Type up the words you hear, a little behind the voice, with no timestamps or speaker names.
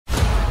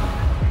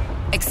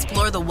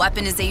Explore the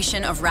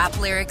weaponization of rap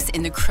lyrics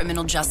in the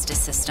criminal justice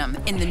system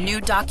in the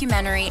new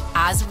documentary,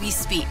 As We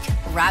Speak,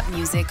 Rap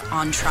Music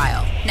on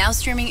Trial. Now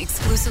streaming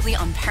exclusively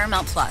on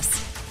Paramount+.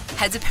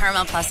 Head to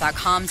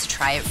ParamountPlus.com to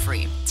try it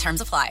free.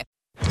 Terms apply.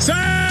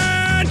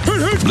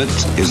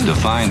 Blitz is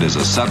defined as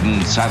a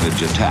sudden,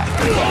 savage attack.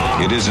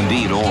 It is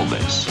indeed all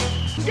this.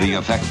 The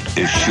effect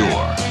is sure.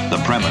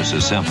 The premise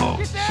is simple.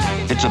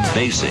 It's a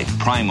basic,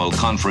 primal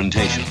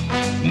confrontation,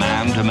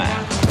 man to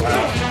man.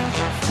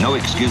 No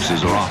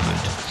excuses are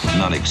offered,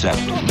 none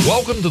accepted.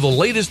 Welcome to the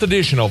latest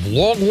edition of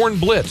Longhorn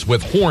Blitz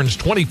with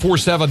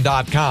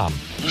Horns247.com.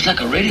 It's like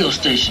a radio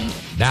station.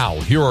 Now,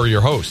 here are your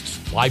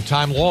hosts,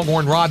 lifetime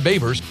Longhorn Rod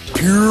Babers,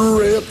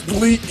 pure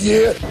athlete,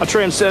 yeah. I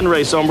transcend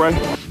race, hombre.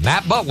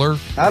 Matt Butler.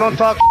 I don't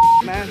talk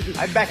man.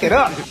 I back it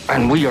up.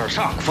 And we are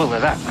chock full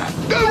of that, man.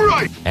 Damn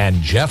right.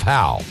 And Jeff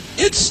Howe.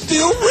 It's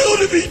still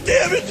real to me,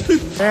 damn it.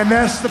 And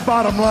that's the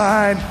bottom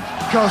line,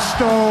 because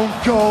Stone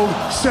Cold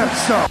said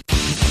so.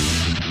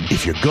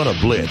 If you're gonna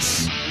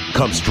blitz,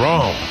 come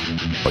strong,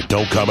 but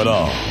don't come at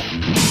all.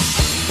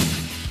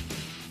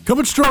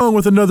 Coming strong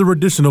with another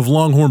edition of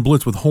Longhorn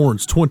Blitz with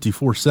Horns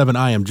 24/7.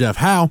 I am Jeff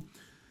Howe.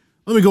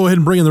 Let me go ahead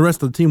and bring in the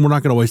rest of the team. We're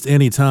not going to waste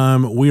any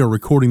time. We are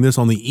recording this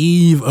on the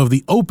eve of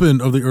the open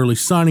of the early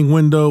signing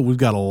window. We've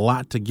got a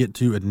lot to get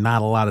to and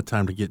not a lot of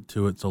time to get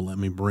to it, so let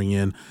me bring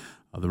in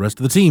the rest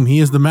of the team. He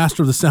is the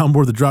master of the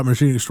soundboard, the drop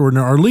machine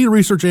extraordinaire, our lead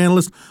research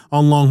analyst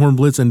on Longhorn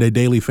Blitz and a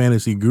daily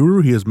fantasy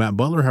guru. He is Matt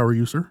Butler. How are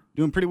you, sir?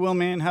 Doing pretty well,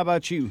 man. How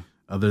about you?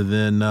 Other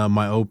than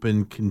my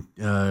open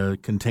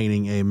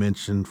containing a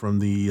mention from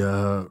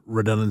the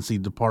redundancy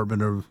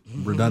department of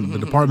the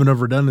Department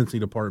of Redundancy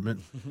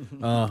Department,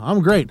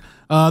 I'm great.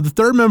 The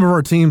third member of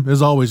our team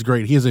is always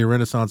great. He is a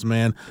Renaissance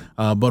man,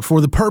 but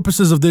for the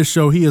purposes of this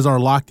show, he is our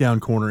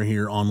lockdown corner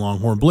here on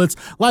Longhorn Blitz.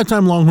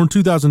 Lifetime Longhorn,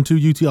 2002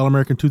 UT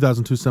All-American,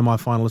 2002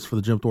 semifinalist for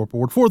the Jim Thorpe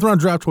Award,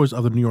 fourth-round draft choice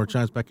of the New York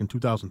Giants back in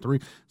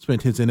 2003.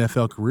 Spent his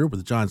NFL career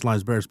with the Giants,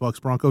 Lions, Bears, Bucks,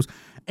 Broncos,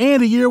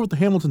 and a year with the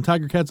Hamilton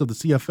Tiger Cats of the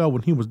CFL.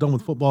 When he was done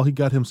with football, he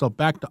got himself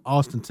back to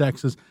Austin,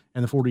 Texas,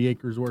 and the 40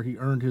 acres where he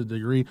earned his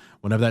degree.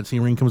 Whenever that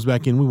team ring comes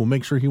back in, we will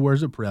make sure he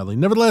wears it proudly.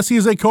 Nevertheless, he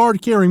is a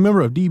card-carrying member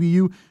of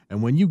DBU,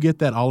 and when you get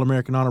that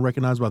All-American honor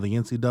recognized by the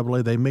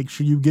NCAA, they make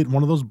sure you get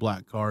one of those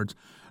black cards.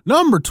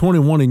 Number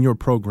 21 in your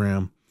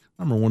program,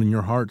 number 1 in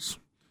your hearts,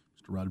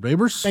 Mr. Rod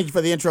Babers. Thank you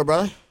for the intro,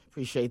 brother.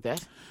 Appreciate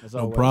that.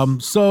 No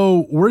problem.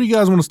 So where do you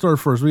guys want to start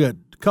first? We got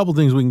a couple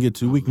things we can get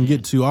to. We can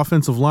get to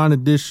offensive line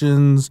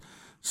additions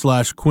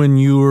 / Quinn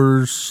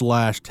Ewers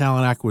 /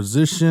 talent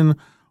acquisition,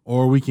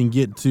 or we can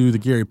get to the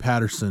Gary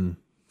Patterson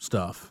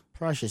stuff.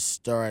 Probably should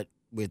start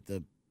with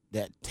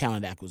that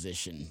talent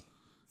acquisition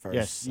first.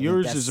 Yes,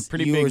 Ewers is a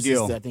pretty big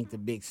deal. Is, I think, the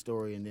big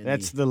story. And then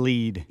that's the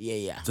lead.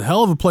 Yeah. It's a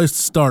hell of a place to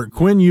start.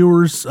 Quinn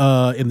Ewers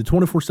in the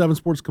 24/7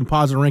 Sports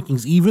composite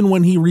rankings, even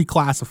when he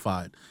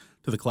reclassified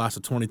to the class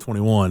of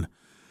 2021,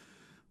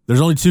 there's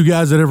only 2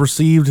 guys that have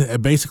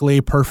received basically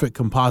a perfect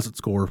composite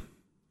score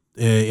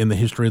in the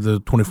history of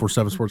the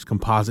 24/7 Sports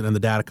composite, and the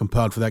data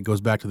compiled for that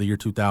goes back to the year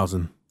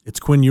 2000.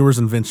 It's Quinn Ewers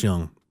and Vince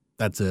Young.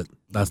 That's it.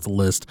 That's the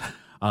list.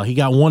 He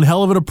got one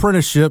hell of an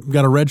apprenticeship,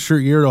 got a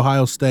redshirt year at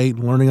Ohio State,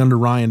 learning under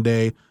Ryan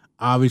Day.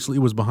 Obviously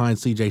was behind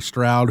C.J.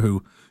 Stroud,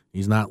 who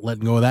he's not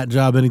letting go of that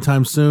job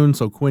anytime soon.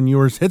 So Quinn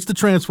Ewers hits the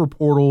transfer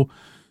portal,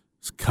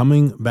 is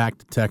coming back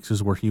to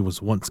Texas where he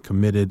was once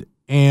committed.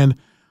 And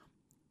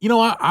you know,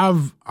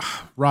 I've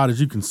Rod, as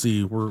you can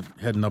see, we're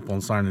heading up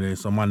on signing day,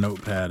 so my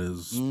notepad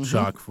is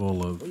chock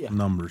full of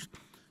numbers.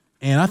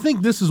 And I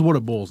think this is what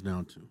it boils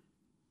down to.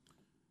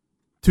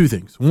 2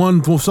 things.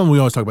 One, something we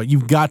always talk about,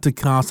 you've got to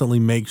constantly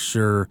make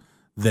sure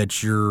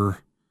that you're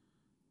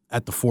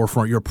at the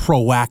forefront, you're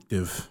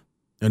proactive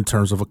in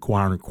terms of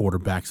acquiring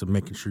quarterbacks and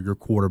making sure your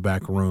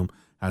quarterback room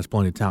has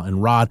plenty of talent.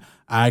 And Rod,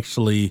 I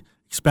actually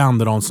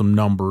expounded on some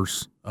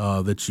numbers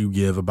that you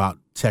give about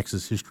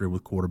Texas history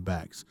with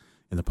quarterbacks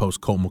in the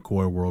post-Colt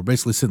McCoy world,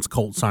 basically since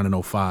Colt signed in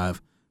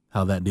 2005,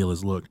 how that deal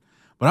has looked.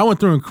 But I went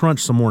through and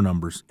crunched some more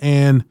numbers,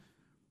 and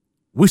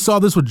we saw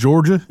this with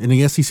Georgia in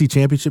the SEC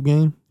championship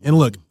game. And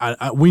look,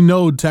 we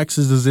know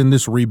Texas is in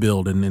this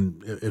rebuild,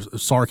 and if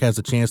Sark has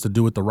a chance to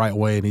do it the right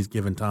way and he's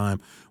given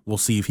time, we'll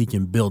see if he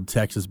can build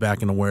Texas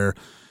back into where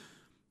 –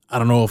 I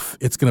don't know if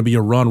it's going to be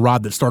a run,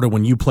 Rod, that started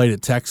when you played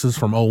at Texas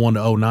from 2001 to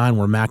 2009,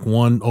 where Mac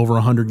won over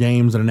 100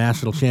 games in a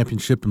national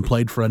championship and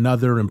played for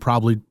another and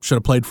probably should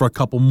have played for a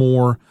couple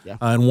more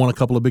and won a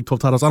couple of Big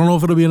 12 titles. I don't know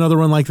if it'll be another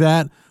run like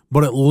that,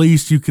 but at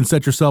least you can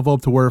set yourself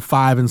up to where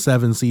 5 and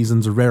 7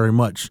 seasons are very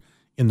much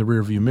in the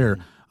rearview mirror.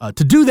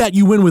 To do that,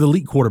 you win with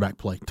elite quarterback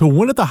play. To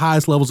win at the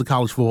highest levels of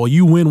college football,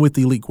 you win with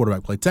the elite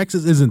quarterback play.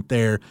 Texas isn't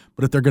there,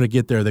 but if they're going to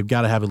get there, they've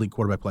got to have elite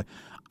quarterback play.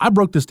 I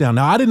broke this down.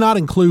 Now, I did not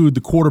include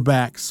the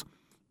quarterbacks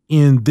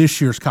in this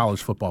year's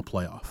college football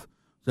playoff.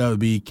 That would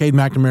be Cade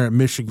McNamara at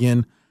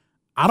Michigan.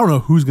 I don't know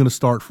who's going to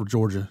start for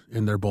Georgia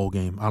in their bowl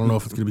game. I don't know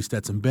if it's going to be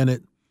Stetson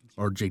Bennett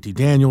or JT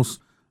Daniels,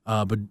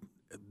 but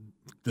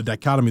the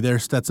dichotomy there,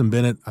 Stetson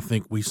Bennett, I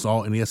think we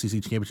saw in the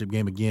SEC championship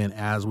game again,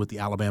 as with the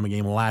Alabama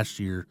game last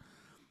year.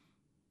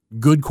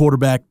 Good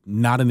quarterback,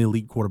 not an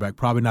elite quarterback,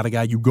 probably not a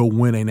guy you go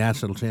win a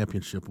national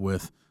championship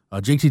with.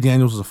 JT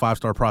Daniels was a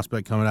 5-star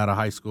prospect coming out of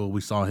high school.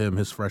 We saw him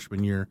his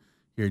freshman year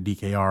here at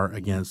DKR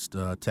against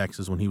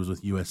Texas when he was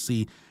with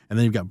USC. And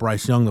then you've got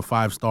Bryce Young, the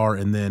 5-star,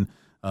 and then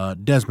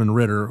Desmond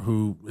Ridder,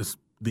 who is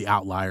the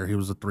outlier. He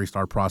was a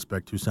 3-star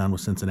prospect who signed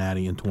with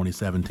Cincinnati in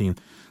 2017.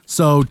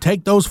 So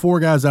take those 4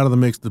 guys out of the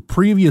mix. The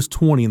previous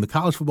 20 in the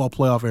college football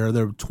playoff era,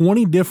 there were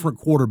 20 different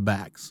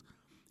quarterbacks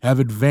have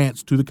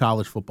advanced to the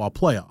college football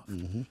playoff.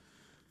 Mm-hmm.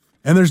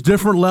 And there's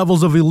different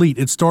levels of elite.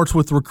 It starts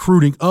with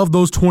recruiting. Of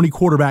those 20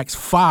 quarterbacks,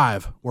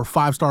 5 were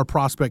 5-star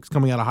prospects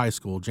coming out of high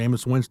school.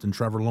 Jameis Winston,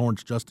 Trevor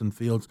Lawrence, Justin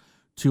Fields,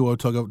 Tua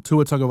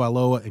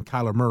Tagovailoa, and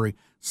Kyler Murray.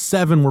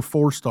 7 were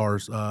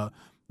 4-stars.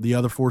 The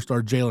other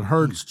 4-star, Jalen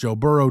Hurts, Joe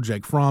Burrow,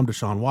 Jake Fromm,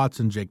 Deshaun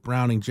Watson, Jake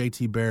Browning,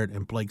 J.T. Barrett,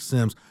 and Blake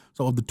Sims.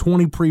 So of the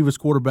 20 previous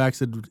quarterbacks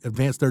that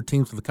advanced their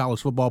teams to the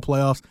college football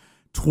playoffs,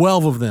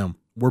 12 of them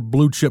were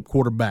blue-chip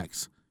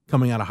quarterbacks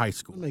coming out of high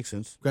school. That makes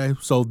sense. Okay,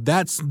 so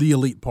that's the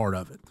elite part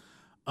of it.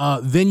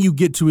 Then you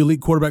get to elite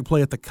quarterback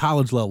play at the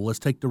college level. Let's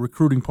take the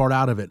recruiting part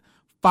out of it.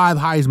 5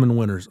 Heisman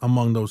winners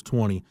among those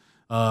 20.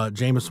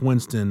 Jameis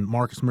Winston,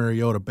 Marcus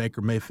Mariota, Baker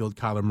Mayfield,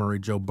 Kyler Murray,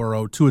 Joe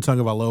Burrow. Tua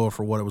Tagovailoa,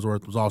 for what it was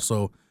worth, was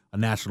also a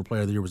National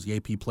Player of the Year, was the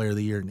AP Player of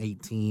the Year in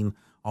 2018.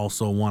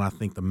 Also won, I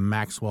think, the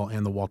Maxwell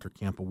and the Walter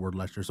Camp Award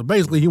last year. So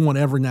basically he won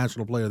every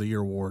National Player of the Year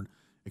award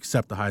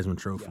except the Heisman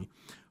Trophy.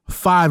 Yeah.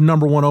 5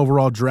 number 1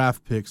 overall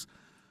draft picks.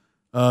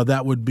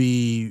 That would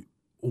be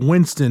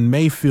Winston,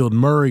 Mayfield,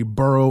 Murray,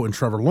 Burrow, and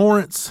Trevor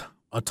Lawrence.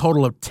 A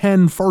total of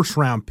 10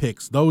 first-round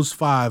picks. Those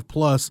 5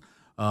 plus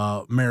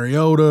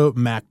Mariota,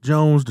 Mac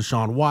Jones,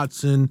 Deshaun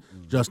Watson,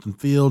 Justin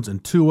Fields,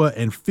 and Tua,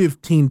 and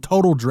 15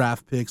 total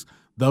draft picks.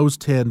 Those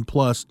 10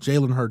 plus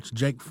Jalen Hurts,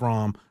 Jake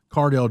Fromm,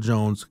 Cardale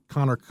Jones,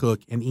 Connor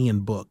Cook, and Ian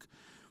Book.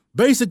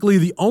 Basically,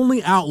 the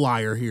only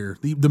outlier here,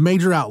 the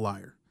major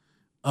outlier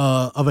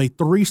of a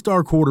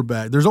 3-star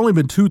quarterback, there's only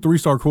been 2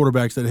 3-star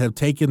quarterbacks that have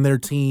taken their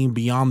team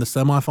beyond the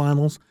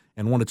semifinals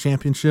and won a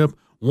championship.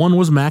 One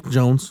was Mac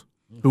Jones,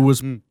 who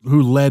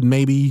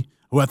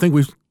I think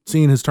we've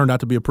seen has turned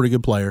out to be a pretty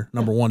good player,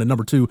 number 1. And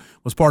number 2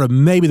 was part of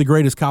maybe the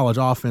greatest college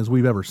offense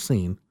we've ever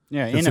seen.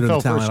 Yeah,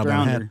 NFL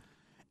first-rounder.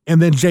 And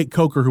then Jake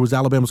Coker, who was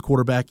Alabama's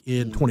quarterback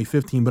in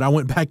 2015. But I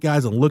went back,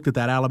 guys, and looked at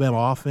that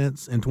Alabama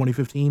offense in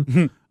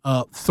 2015.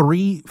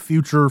 3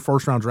 future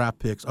first-round draft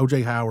picks,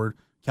 O.J. Howard,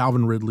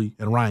 Calvin Ridley,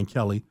 and Ryan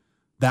Kelly.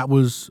 That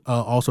was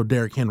also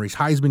Derrick Henry's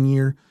Heisman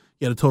year.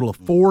 He had a total of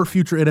 4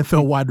 future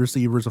NFL wide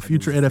receivers, a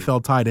future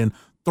NFL tight end,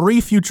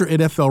 3 future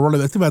NFL running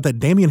backs. Think about that.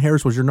 Damian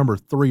Harris was your number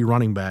 3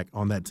 running back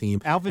on that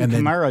team. Alvin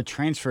Kamara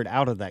transferred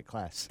out of that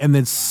class. And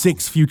then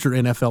 6 future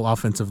NFL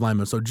offensive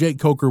linemen. So Jake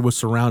Coker was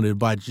surrounded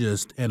by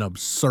just an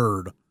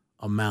absurd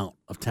amount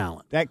of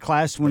talent. That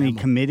class, when he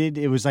committed,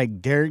 it was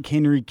like Derrick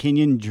Henry,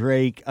 Kenyon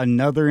Drake,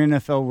 another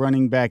NFL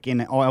running back,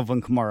 and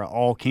Alvin Kamara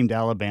all came to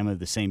Alabama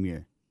the same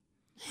year.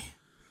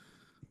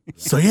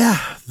 So, yeah,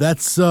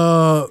 that's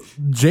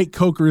Jake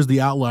Coker is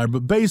the outlier.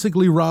 But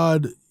basically,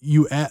 Rod,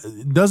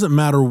 it doesn't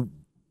matter.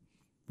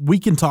 We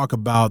can talk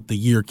about the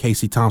year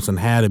Casey Thompson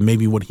had and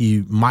maybe what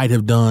he might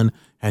have done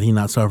had he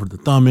not suffered the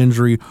thumb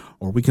injury,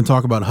 or we can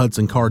talk about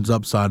Hudson Card's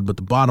upside. But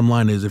the bottom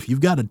line is, if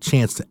you've got a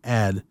chance to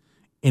add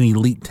an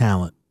elite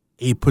talent,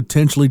 a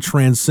potentially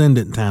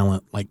transcendent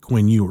talent like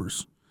Quinn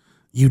Ewers,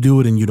 you do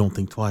it and you don't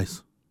think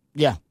twice.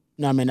 Yeah.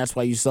 No, I mean, that's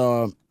why you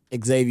saw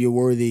Xavier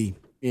Worthy,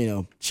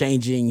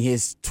 changing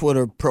his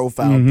Twitter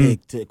profile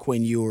pic to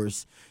Quinn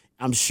Ewers.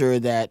 I'm sure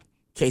that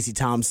Casey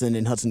Thompson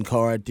and Hudson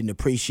Card didn't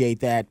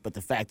appreciate that, but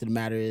the fact of the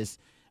matter is,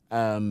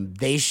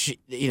 they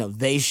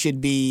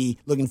should be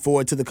looking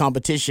forward to the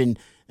competition.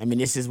 I mean,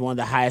 this is one of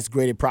the highest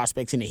graded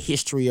prospects in the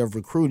history of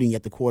recruiting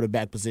at the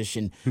quarterback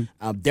position.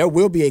 There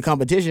will be a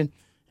competition,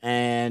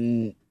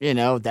 and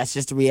that's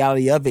just the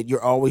reality of it.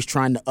 You're always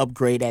trying to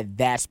upgrade at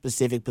that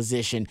specific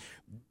position.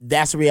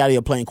 That's the reality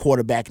of playing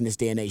quarterback in this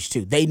day and age,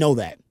 too. They know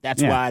that.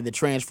 That's why the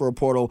transfer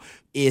portal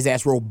is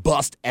as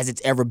robust as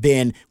it's ever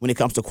been when it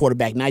comes to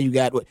quarterback. Now you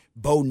got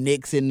Bo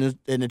Nix in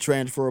the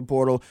transfer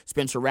portal.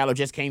 Spencer Rattler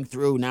just came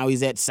through. Now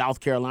he's at South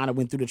Carolina,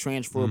 went through the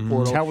transfer portal.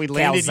 That's how we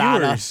landed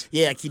yours.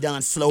 Yeah,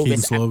 Keaton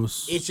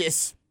Slovis.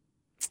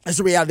 It's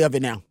the reality of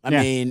it now. I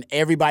mean,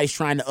 everybody's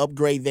trying to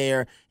upgrade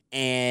there,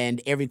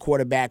 and every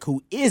quarterback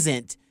who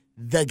isn't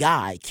the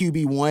guy,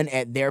 QB1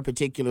 at their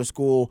particular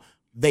school,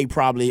 they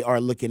probably are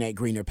looking at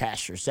greener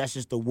pastures. That's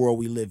just the world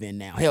we live in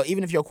now. Hell,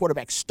 even if your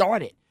quarterback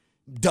started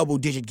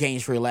double-digit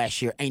gains for you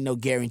last year, ain't no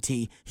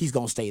guarantee he's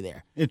going to stay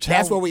there.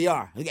 That's where we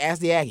are. Ask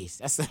the Aggies.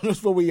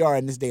 That's where we are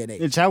in this day and age.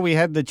 It's how we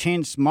had the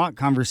Chance Mock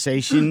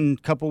conversation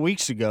a couple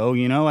weeks ago.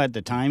 At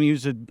the time, he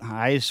was the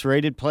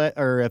highest-rated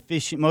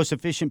most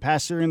efficient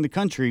passer in the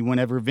country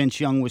whenever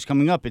Vince Young was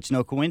coming up. It's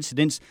no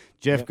coincidence.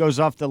 Jeff goes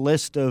off the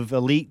list of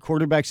elite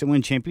quarterbacks that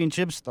win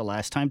championships. The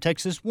last time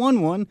Texas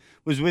won one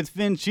was with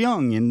Vince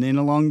Young. And then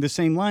along the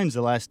same lines,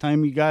 the last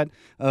time you got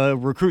a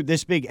recruit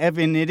this big,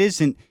 Evan, it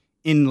isn't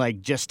in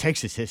just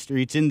Texas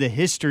history. It's in the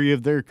history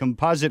of their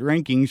composite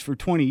rankings for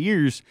 20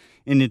 years,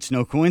 and it's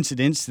no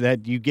coincidence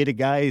that you get a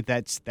guy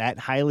that's that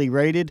highly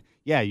rated.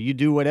 yeah, you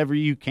do whatever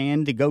you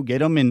can to go get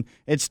them. And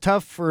it's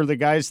tough for the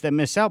guys that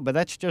miss out, but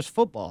that's just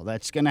football.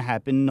 That's going to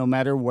happen no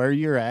matter where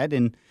you're at,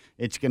 and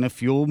it's going to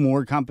fuel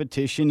more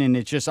competition, and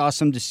it's just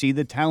awesome to see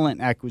the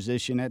talent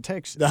acquisition at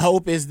Texas. The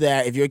hope is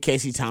that if you're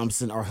Casey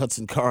Thompson or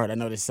Hudson Card, I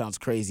know this sounds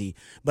crazy,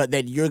 but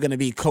that you're going to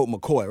be Colt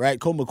McCoy, right?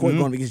 Colt McCoy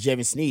going against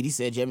Jevin Sneed. He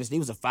said Jevin Sneed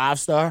was a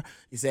 5-star.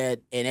 He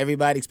said, and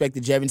everybody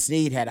expected Jevin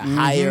Sneed had a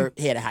higher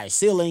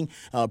ceiling,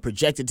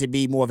 projected to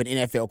be more of an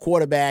NFL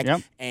quarterback,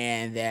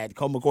 and that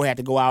Colt McCoy had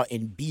to go out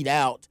and beat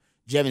out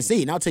Jevin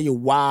Sneed. And I'll tell you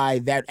why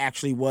that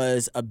actually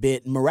was a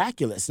bit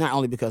miraculous. Not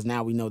only because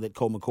now we know that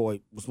Colt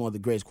McCoy was one of the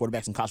greatest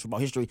quarterbacks in college football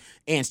history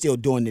and still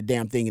doing the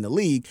damn thing in the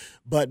league,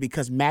 but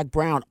because Mack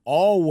Brown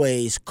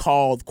always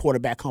called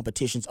quarterback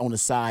competitions on the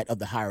side of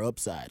the higher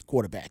upside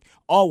quarterback.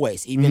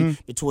 Always. Even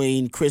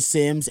between Chris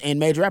Sims and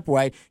Major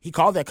Applewhite, he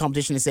called that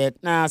competition and said,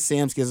 nah,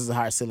 Sims gives us a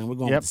higher ceiling. We're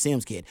going with the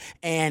Sims kid.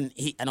 And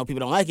I know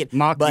people don't like it,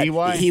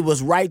 but he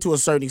was right to a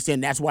certain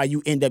extent. That's why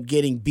you end up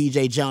getting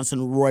B.J.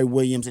 Johnson, Roy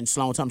Williams, and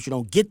Sloan Thomas. You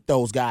don't get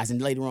those guys,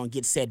 and later on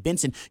get Seth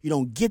Benson. You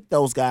don't get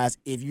those guys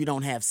if you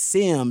don't have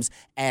Sims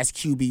as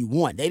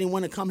QB1. They didn't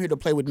want to come here to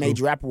play with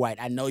Major Applewhite.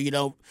 I know you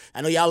don't. I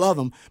know y'all love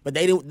him, but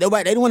they didn't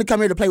want to come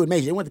here to play with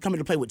Major. They wanted to come here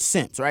to play with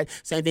Sims, right?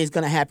 Same thing's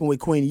going to happen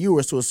with Quinn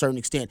Ewers to a certain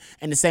extent,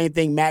 and the same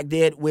thing Mac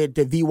did with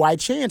the V.Y.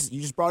 Chance.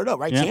 You just brought it up,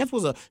 right? Yeah. Chance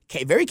was a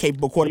very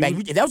capable quarterback.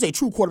 If that was a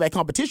true quarterback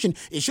competition,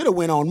 it should have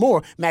went on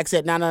more. Mac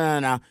said,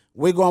 no.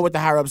 We're going with the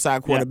higher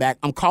upside quarterback.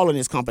 I'm calling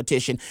this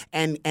competition.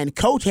 And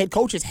head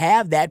coaches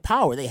have that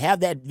power. They have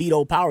that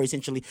veto power,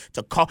 essentially,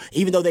 to call.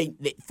 Even though they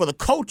for the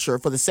culture,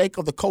 for the sake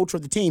of the culture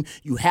of the team,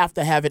 you have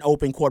to have an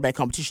open quarterback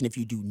competition. If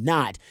you do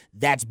not,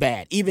 that's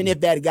bad. Even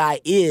if that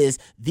guy is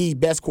the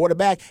best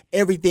quarterback,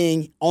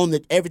 everything on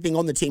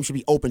the team should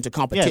be open to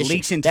competition. Yeah,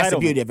 leaks entitlement. That's the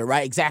beauty of it,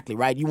 right? Exactly,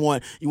 right? You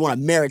want a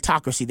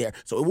meritocracy there.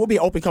 So it will be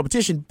an open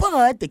competition,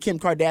 but the Kim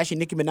Kardashian,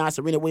 Nicki Minaj,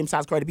 Serena Williams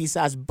size, Cardi B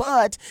size,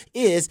 but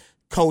is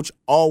coach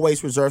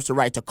always reserves the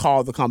right to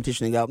call the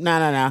competition and go,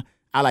 no,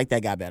 I like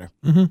that guy better.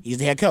 He's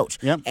the head coach.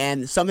 Yep.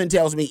 And something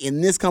tells me in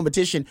this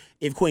competition,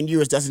 if Quinn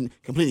Ewers doesn't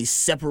completely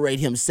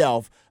separate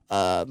himself,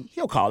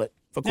 he'll call it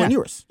for Quinn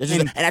Ewers.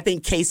 And I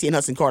think Casey and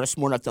Hudson Card are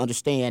smart enough to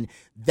understand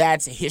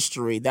that's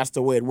history. That's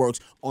the way it works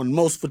on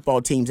most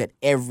football teams at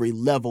every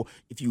level.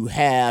 If you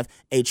have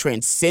a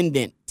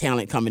transcendent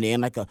talent coming in,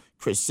 like a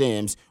Chris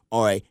Sims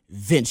or a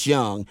Vince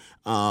Young,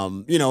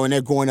 and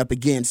they're going up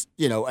against,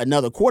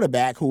 another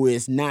quarterback who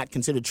is not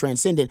considered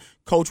transcendent,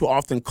 coach will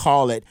often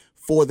call it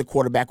for the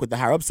quarterback with the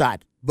higher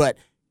upside. But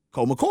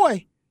Colt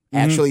McCoy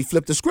actually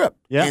flipped the script.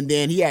 Yep. And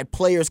then he had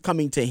players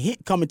coming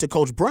to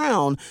Coach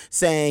Brown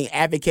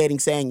advocating,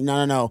 saying,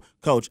 no,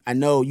 Coach, I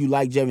know you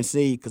like Jevin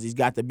Sneed because he's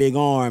got the big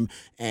arm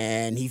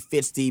and he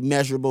fits the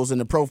measurables in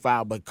the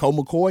profile, but Colt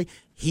McCoy,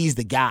 he's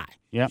the guy.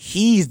 Yep.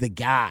 He's the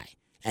guy.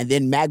 And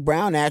then Mack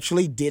Brown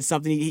actually did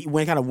something. He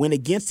went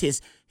against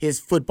his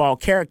football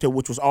character,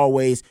 which was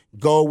always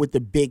go with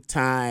the big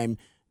time,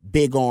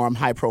 big arm,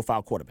 high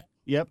profile quarterback.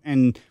 Yep,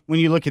 and when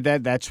you look at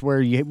that, that's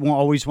where you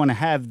always want to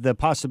have the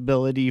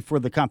possibility for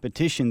the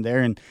competition there,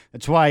 and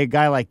that's why a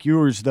guy like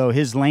yours, though,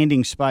 his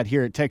landing spot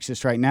here at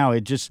Texas right now,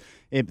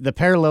 the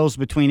parallels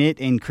between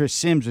it and Chris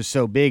Sims is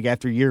so big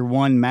after year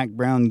one, Mack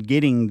Brown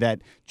getting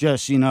that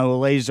just,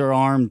 laser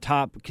arm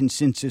top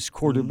consensus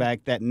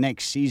quarterback that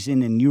next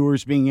season, and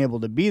Ewers being able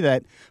to be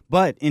that.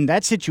 But in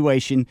that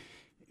situation,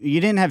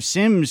 you didn't have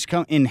Sims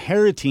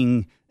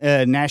inheriting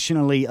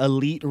nationally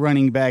elite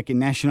running back and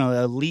national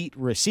elite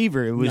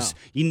receiver. It was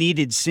you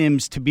needed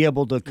Sims to be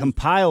able to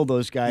compile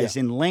those guys.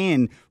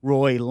 And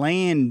Roy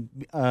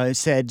Land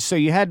said, so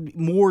you had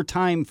more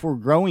time for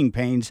growing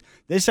pains.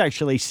 This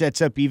actually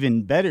sets up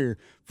even better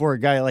for a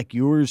guy like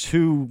yours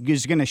who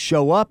is going to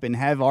show up and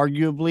have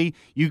arguably,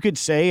 you could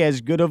say,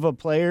 as good of a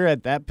player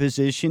at that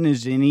position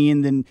as any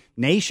in the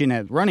nation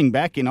at running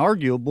back and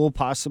arguable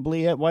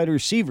possibly at wide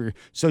receiver.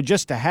 So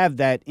just to have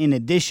that in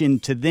addition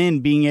to then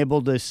being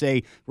able to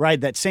say,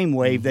 ride that same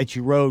wave that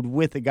you rode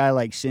with a guy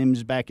like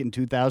Sims back in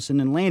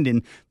 2000 and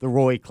landing the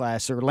Roy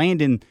class or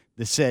landing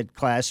the said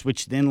class,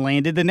 which then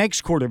landed the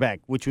next quarterback,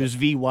 which was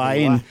VY.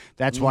 And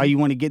that's why you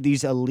want to get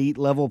these elite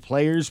level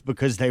players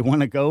because they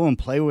want to go and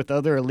play with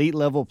other elite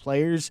level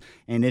players.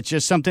 And it's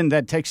just something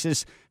that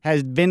Texas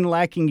has been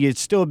lacking. It's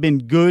still been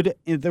good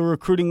at the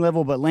recruiting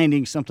level, but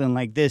landing something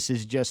like this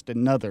is just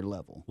another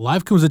level.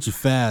 Life comes at you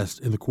fast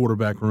in the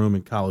quarterback room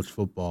in college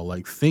football.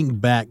 Like, think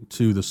back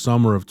to the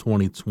summer of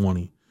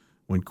 2020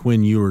 when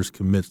Quinn Ewers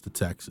commits to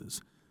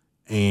Texas.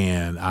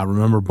 And I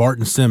remember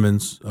Barton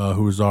Simmons,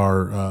 who was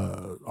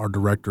our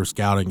director of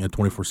scouting at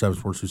 24/7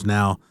 Sports, who's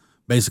now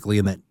basically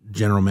in that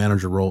general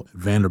manager role at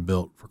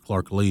Vanderbilt for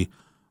Clark Lee.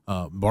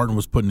 Barton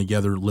was putting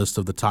together a list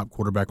of the top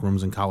quarterback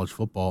rooms in college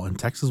football, and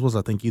Texas was,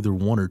 I think, either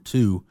one or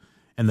two.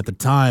 And at the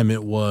time,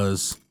 it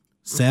was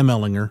Sam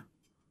Ehlinger,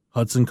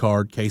 Hudson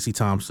Card, Casey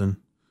Thompson,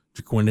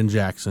 Jaquindon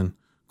Jackson,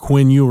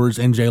 Quinn Ewers,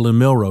 and Jalen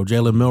Milroe.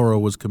 Jalen Milroe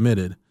was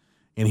committed.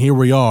 And here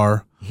we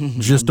are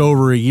just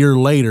over a year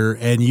later,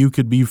 and you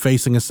could be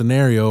facing a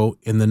scenario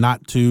in the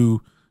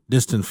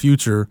not-too-distant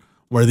future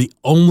where the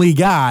only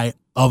guy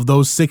of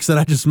those 6 that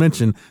I just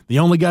mentioned, the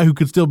only guy who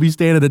could still be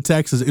standing at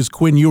Texas is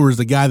Quinn Ewers,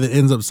 the guy that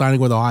ends up signing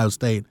with Ohio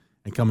State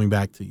and coming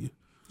back to you.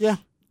 Yeah.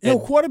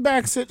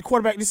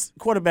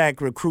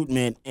 Quarterback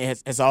recruitment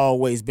has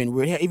always been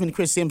weird. Even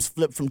Chris Sims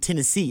flipped from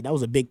Tennessee. That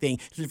was a big thing.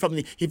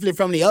 He flipped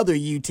from the other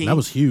UT. That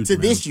was huge to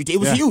this UT. It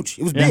was huge.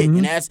 It was big,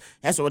 and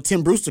that's what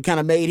Tim Brewster kind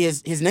of made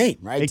his name,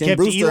 right? It Tim kept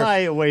Brewster,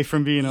 Eli away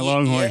from being a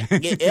Longhorn.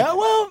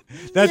 Well,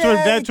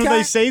 that's what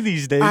they say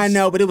these days. I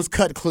know, but it was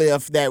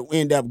Cutcliffe that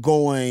ended up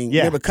going.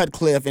 Yeah. Remember,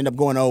 Cutcliffe ended up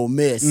going to Ole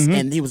Miss,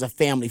 and he was a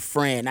family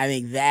friend. I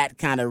think that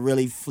kind of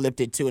really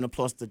flipped it too, and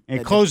plus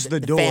it closed the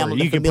door.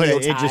 Family, you could put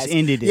it. It just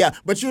ended it. Yeah,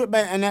 but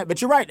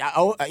you're right.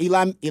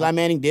 Eli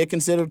Manning did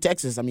consider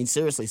Texas. I mean,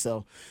 seriously.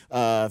 So,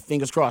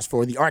 fingers crossed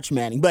for the Arch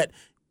Manning. But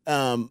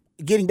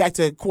getting back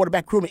to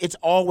quarterback recruitment, it's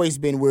always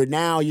been weird.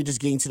 Now you're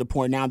just getting to the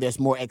point now there's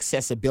more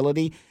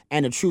accessibility,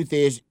 and the truth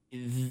is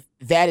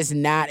that is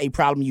not a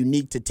problem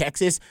unique to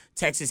Texas.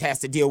 Texas has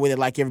to deal with it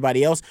like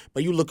everybody else.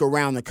 But you look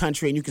around the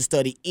country and you can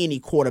study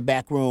any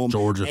quarterback room.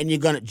 Georgia. And you're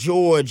going to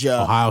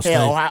Georgia, Ohio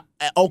State.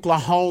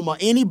 Oklahoma,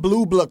 any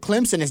blue blood,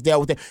 Clemson has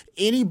dealt with it.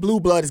 Any blue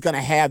blood is going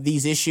to have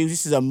these issues.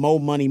 This is a more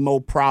money,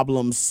 more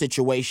problems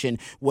situation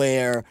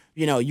where,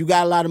 you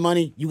got a lot of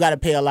money, you got to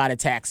pay a lot of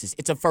taxes.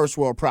 It's a first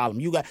world problem.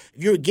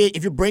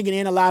 If you're bringing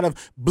in a lot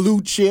of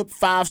blue chip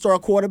 5-star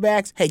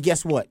quarterbacks, hey,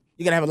 guess what?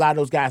 You're going to have a lot of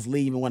those guys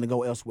leave and want to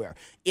go elsewhere.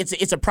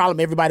 It's a problem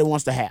everybody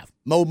wants to have.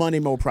 More money,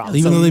 more problems.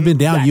 Even though they've been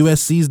down,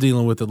 USC's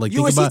dealing with it. Like,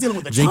 think about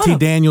JT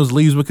Daniels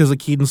leaves because of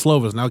Keaton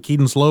Slovis. Now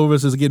Keaton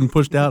Slovis is getting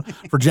pushed out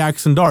for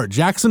Jackson Dart.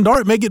 Jackson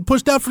Dart may get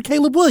pushed out for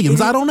Caleb Williams.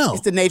 I don't know.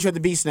 It's the nature of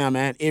the beast now,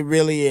 man. It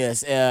really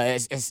is.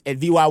 As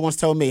VY once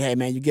told me, hey,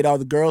 man, you get all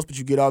the girls, but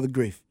you get all the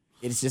grief.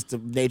 It's just the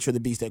nature of the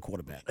beast at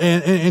quarterback.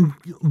 And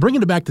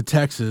bringing it back to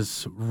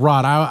Texas,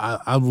 Rod,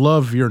 I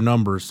love your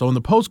numbers. So in the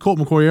post-Colt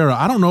McCoy era,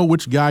 I don't know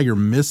which guy you're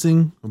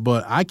missing,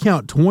 but I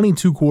count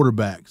 22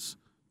 quarterbacks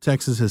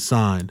Texas has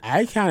signed.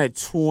 I counted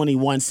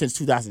 21 since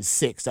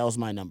 2006. That was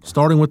my number.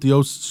 Starting with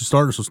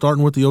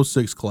the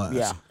 06 class.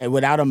 Yeah, and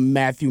without a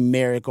Matthew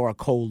Merrick or a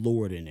Cole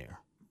Lord in there.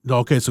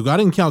 Okay, so I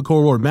didn't count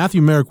Cole Lord.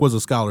 Matthew Merrick was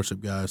a scholarship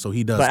guy, so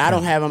he does. But I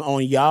don't have him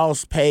on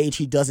y'all's page.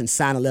 He doesn't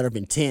sign a letter of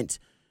intent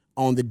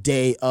on the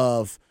day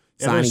of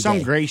signing there's some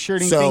day. gray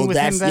shirting thing with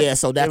him.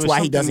 So that's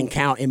why he doesn't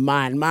count in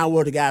mine. Mine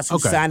were the guys who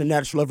signed a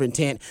letter of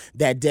intent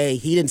that day.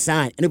 He didn't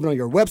sign. And even on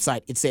your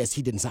website, it says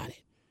he didn't sign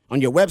it.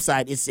 On your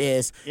website, it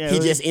says he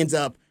just ends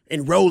up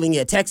enrolling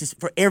at Texas.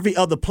 For every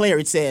other player,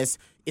 it says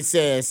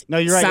no,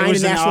 you're right. Signed a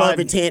national letter of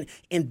intent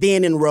and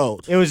then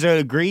enrolled. It was an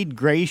agreed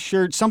gray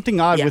shirt, something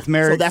odd with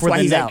Merrick for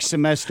the next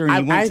semester.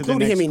 And I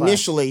included him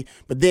initially,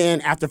 but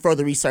then after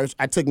further research,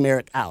 I took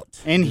Merrick out.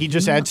 And he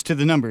just adds to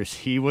the numbers.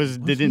 He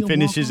didn't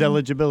finish his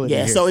eligibility.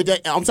 Yeah, here. so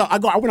I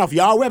went off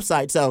y'all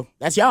website, so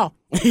that's y'all.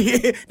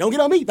 Don't get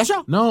on me. That's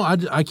y'all. No,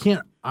 I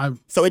can't.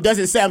 So it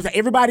doesn't say.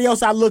 Everybody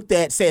else I looked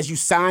at says you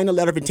signed a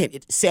letter of intent.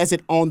 It says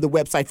it on the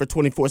website for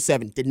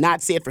 24/7. Did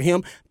not say it for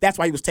him. That's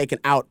why he was taken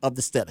out of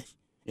the study.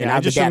 Yeah, I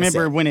just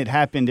remember when it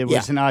happened, it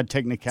was an odd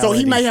technicality. So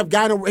he may have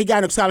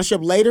gotten a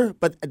scholarship later,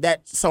 but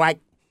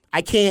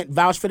I can't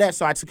vouch for that,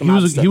 so I took him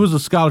out. He was a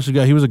scholarship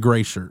guy. He was a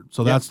gray shirt.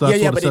 So that's what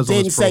it but says it on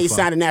didn't his say he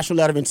profile. signed a national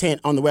letter of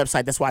intent on the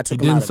website. That's why I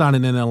took him out. He didn't sign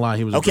an NLI.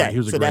 He was okay. He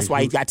was so that's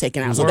why he got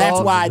taken out. So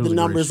that's why the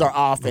numbers are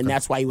off, and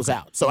that's why he was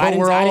out. So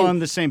we're all on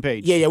the same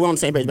page. Yeah, we're on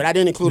the same page, but I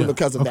didn't include him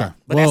because of that.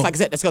 But that's like I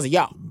said, that's because of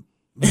y'all.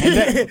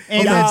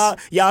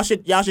 Y'all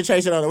should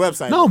change it on the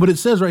website. No, but it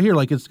says right here,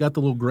 like it's got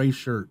the little gray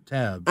shirt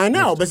tab. I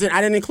know, but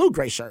I didn't include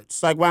gray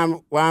shirts. Like why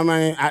am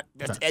I?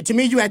 To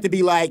me, you have to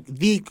be like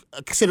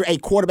consider a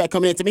quarterback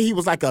coming in. To me, he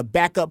was like a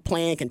backup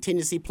plan,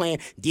 contingency plan.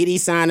 Did he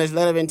sign his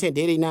letter of intent?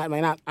 Did he not?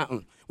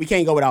 We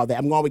can't go with all that.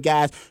 I'm going with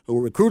guys who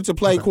were recruited to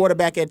play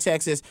quarterback at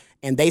Texas,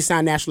 and they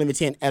signed national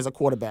intent as a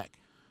quarterback.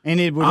 And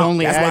it would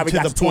only add to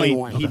the point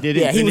 21. he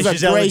didn't he was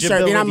finish a his gray shirt.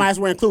 eligibility. Then I might as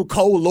well include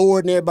Cole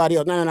Lord and everybody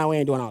else. No, we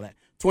ain't doing all that.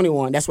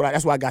 21. That's why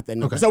I got that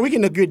number. So we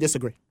can agree,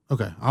 disagree.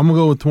 Okay, I'm gonna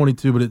go with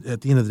 22, but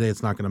at the end of the day,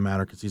 it's not gonna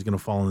matter because he's gonna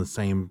fall in the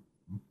same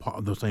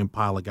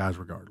pile of guys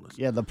regardless.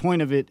 Yeah, the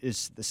point of it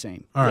is the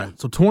same. All right,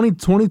 so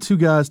 22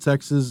 guys.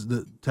 Texas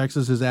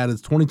has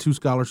added 22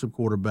 scholarship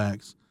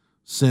quarterbacks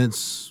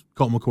since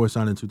Colt McCoy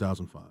signed in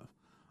 2005.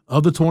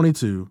 Of the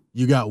 22,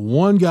 you got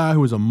one guy who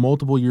was a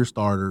multiple-year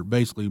starter,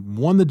 basically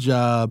won the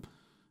job,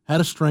 had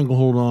a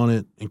stranglehold on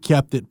it, and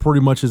kept it pretty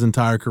much his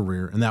entire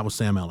career, and that was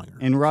Sam Ehlinger.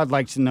 And Rod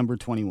likes the number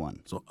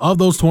 21. So of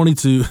those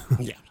 22,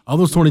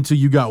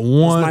 you got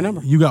one. That's my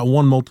number. You got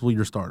one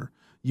multiple-year starter.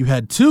 You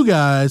had two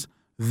guys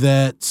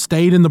that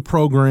stayed in the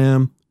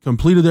program,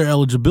 completed their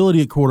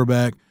eligibility at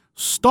quarterback,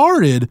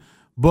 started,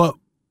 but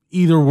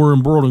either were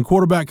embroiled in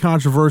quarterback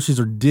controversies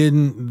or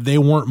didn't. They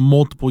weren't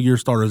multiple-year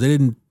starters. They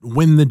didn't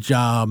win the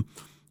job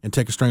and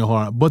take a stranglehold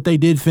on it. But they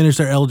did finish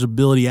their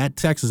eligibility at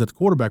Texas at the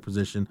quarterback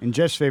position. And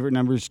Jeff's favorite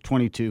number is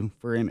 22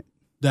 for Emmett.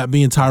 That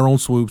being Tyrone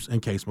Swoops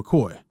and Case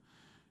McCoy.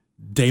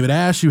 David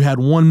Ash, you had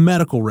one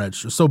medical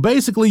redshirt. So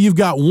basically, you've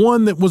got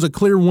one that was a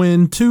clear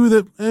win, two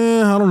that,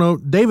 I don't know.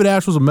 David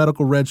Ash was a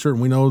medical redshirt,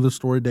 and we know the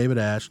story of David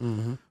Ash.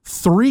 Mm-hmm.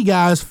 3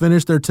 guys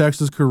finished their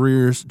Texas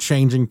careers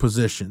changing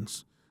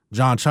positions.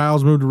 John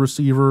Childs moved to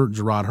receiver,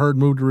 Gerard Hurd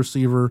moved to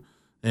receiver,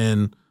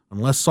 and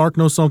unless Sark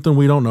knows something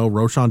we don't know,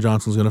 Roschon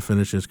Johnson's going to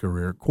finish his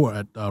career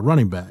at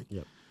running back.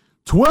 Yep.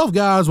 12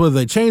 guys, whether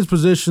they change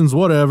positions,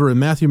 whatever, and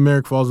Matthew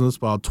Merrick falls in the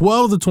spot.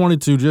 12 of the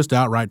 22 just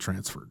outright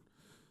transferred.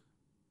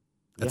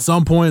 At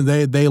some point,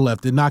 they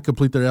left, did not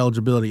complete their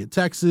eligibility at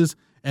Texas,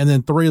 and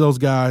then 3 of those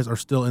guys are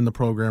still in the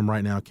program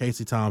right now,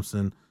 Casey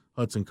Thompson,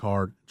 Hudson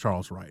Card,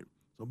 Charles Wright.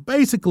 So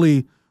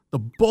basically, the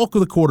bulk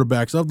of the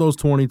quarterbacks of those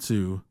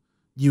 22,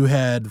 you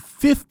had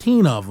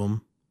 15 of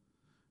them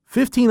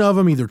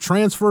either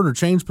transferred or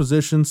changed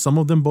positions. Some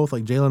of them both,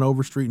 like Jalen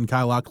Overstreet and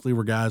Kyle Lockley,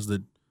 were guys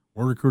that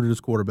were recruited as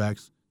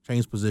quarterbacks,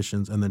 changed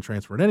positions, and then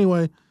transferred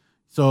anyway.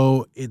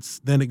 So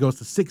then it goes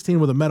to 16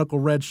 with a medical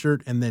red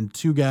shirt, and then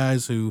 2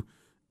 guys who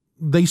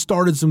they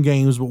started some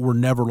games but were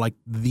never like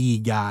the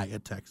guy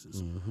at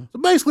Texas. Mm-hmm. So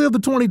basically of the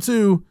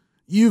 22,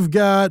 you've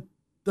got,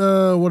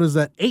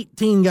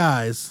 18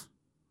 guys.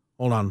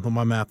 Hold on,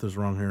 my math is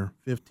wrong here.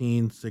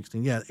 15,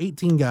 16. Yeah,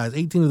 18 guys,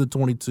 18 of the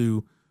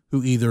 22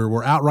 who either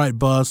were outright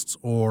busts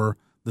or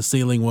the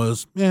ceiling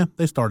was,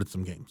 they started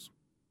some games.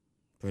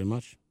 Pretty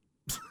much.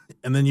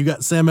 And then you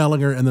got Sam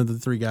Ehlinger and then the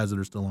 3 guys that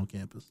are still on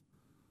campus.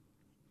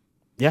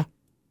 Yeah.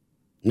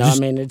 No, I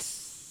mean, it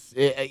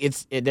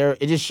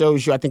just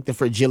shows you, I think, the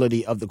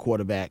fragility of the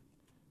quarterback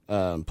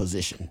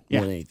position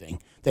more than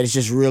anything. That it's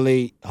just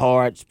really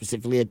hard,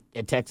 specifically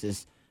at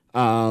Texas,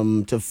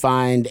 to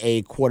find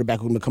a quarterback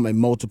who can become a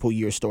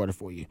multiple-year starter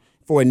for you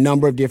for a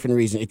number of different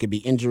reasons. It could be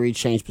injury,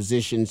 change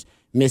positions,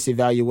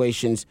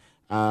 misevaluations,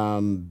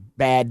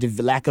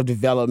 lack of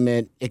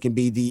development. It can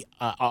be the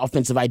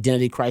offensive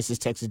identity crisis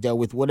Texas dealt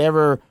with.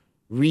 Whatever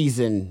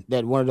reason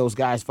that one of those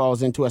guys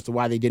falls into as to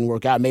why they didn't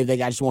work out. Maybe that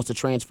guy just wants to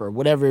transfer.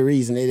 Whatever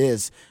reason it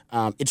is,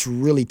 it's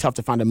really tough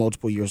to find a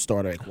multiple-year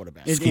starter at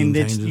quarterback. And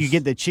you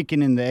get the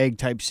chicken and the egg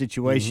type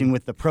situation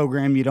with the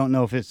program. You don't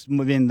know if it's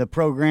within the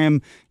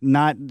program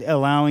not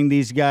allowing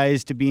these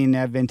guys to be in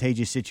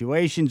advantageous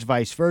situations,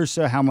 vice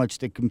versa, how much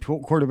the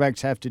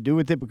quarterbacks have to do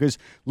with it. Because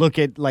look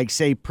at, like,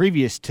 say,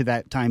 previous to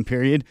that time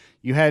period,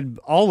 you had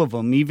all of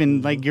them,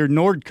 even like your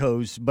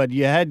Nordco's, but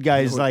you had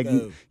guys like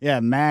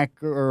Mac,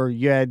 or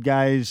you had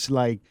guys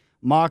like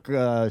Mock,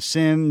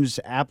 Sims,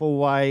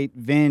 Applewhite,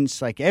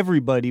 Vince, like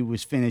everybody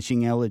was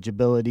finishing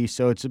eligibility.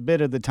 So it's a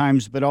bit of the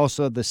times, but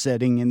also the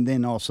setting, and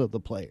then also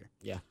the player.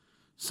 Yeah.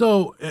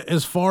 So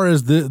as far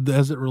as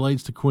as it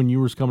relates to Quinn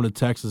Ewers coming to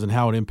Texas and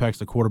how it impacts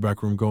the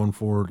quarterback room going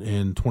forward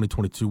in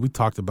 2022, we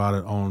talked about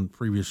it on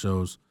previous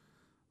shows.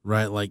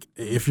 Right, like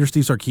if you're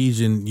Steve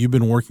Sarkisian, you've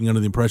been working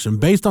under the impression,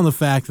 based on the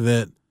fact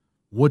that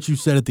what you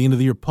said at the end of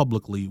the year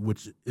publicly,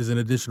 which is in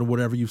addition to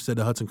whatever you've said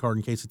to Hudson Card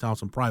and Casey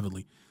Thompson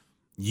privately,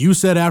 you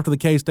said after the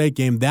K-State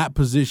game that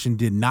position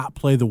did not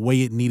play the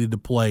way it needed to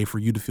play for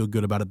you to feel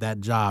good about it. That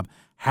job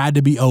had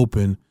to be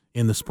open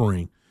in the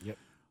spring. Yep.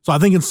 So I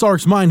think in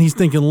Sark's mind, he's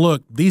thinking,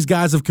 look, these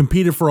guys have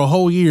competed for a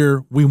whole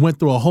year. We went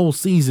through a whole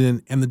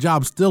season, and the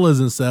job still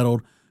isn't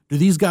settled. Do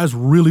these guys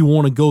really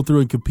want to go through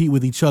and compete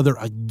with each other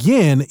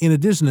again, in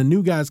addition to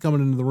new guys coming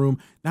into the room?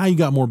 Now you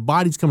got more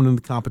bodies coming into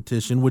the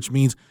competition, which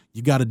means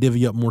you got to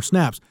divvy up more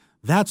snaps.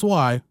 That's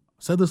why I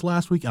said this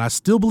last week, and I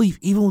still believe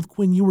even with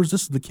Quinn Ewers,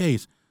 this is the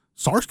case.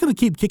 Sark's going to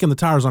keep kicking the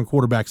tires on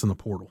quarterbacks in the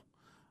portal.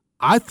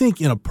 I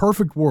think in a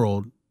perfect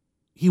world,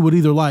 he would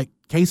either like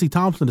Casey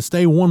Thompson to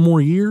stay one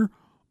more year,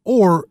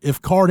 or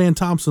if Card and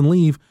Thompson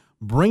leave,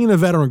 bring in a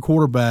veteran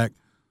quarterback,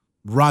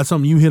 ride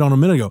something you hit on a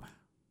minute ago.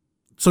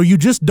 So you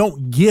just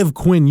don't give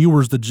Quinn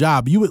Ewers the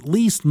job. You at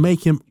least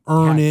make him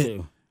earn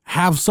it,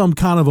 have some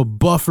kind of a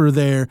buffer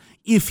there.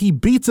 If he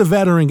beats a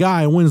veteran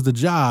guy and wins the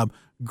job,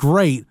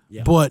 great,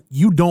 but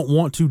you don't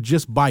want to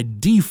just by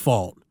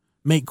default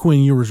make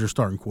Quinn Ewers your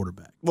starting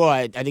quarterback. Well,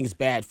 I think it's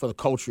bad for the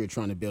culture you're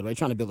trying to build. Right? You're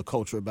trying to build a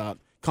culture about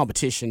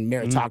competition,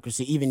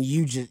 meritocracy. Even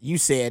you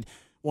said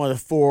one of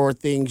the 4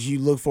 things you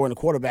look for in a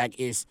quarterback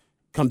is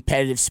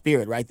competitive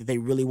spirit, right? That they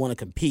really want to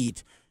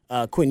compete.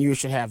 Quinn Ewers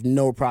should have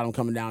no problem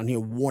coming down here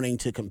wanting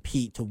to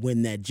compete to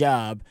win that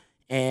job.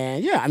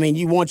 And, I mean,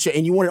 you want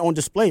it on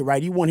display,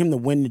 right? You want him to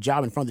win the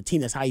job in front of the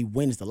team. That's how he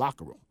wins the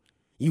locker room.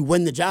 You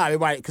win the job,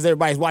 because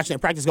everybody's watching at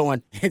practice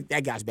going,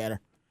 that guy's better.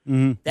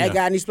 Mm-hmm. That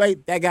guy needs to play.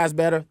 That guy's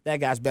better. That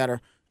guy's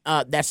better.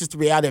 That's just the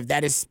reality of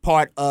that is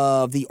part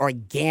of the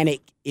organic,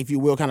 if you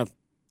will, kind of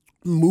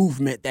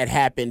movement that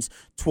happens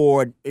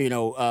toward,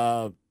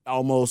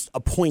 almost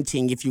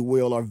appointing, if you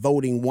will, or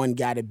voting one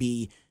guy to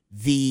be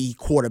the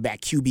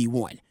quarterback,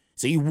 QB1.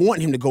 So you want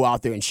him to go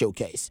out there and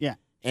showcase. Yeah.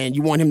 And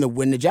you want him to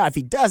win the job. If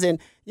he doesn't,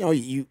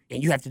 you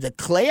have to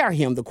declare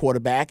him the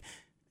quarterback.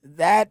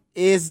 That's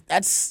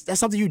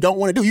something you don't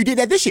want to do. You did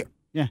that this year.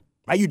 Yeah.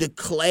 Right? You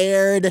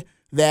declared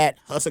that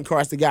Hudson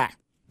Card's the guy.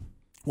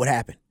 What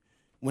happened?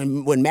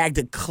 When Mac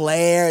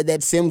declared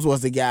that Sims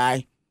was the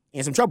guy,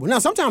 in some trouble. Now,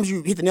 sometimes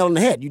you hit the nail on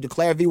the head. You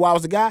declare VY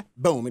was the guy,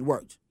 boom, it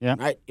worked. Yeah.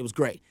 Right? It was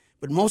great.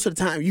 But most of the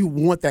time, you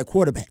want that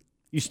quarterback.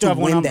 You still have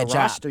one on the that job.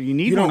 roster. You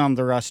need one on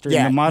the roster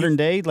in the modern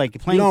day. Like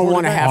playing, you don't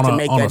want to have to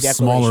make that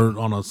declaration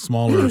on a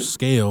smaller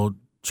scale.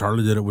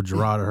 Charlie did it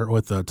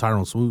with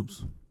Tyrone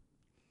Swoops.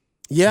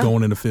 Yeah,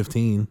 going into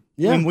 15.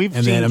 Yeah, and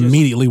then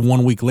immediately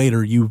 1 week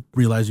later, you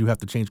realize you have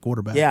to change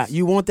quarterbacks. Yeah,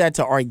 you want that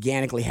to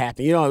organically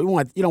happen. You don't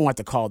want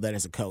to call that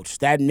as a coach.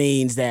 That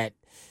means that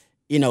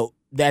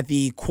that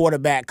the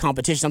quarterback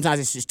competition sometimes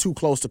it's just too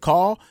close to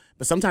call,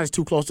 but sometimes it's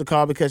too close to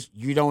call because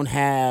you don't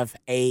have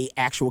a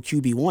actual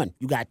QB1.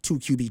 You got 2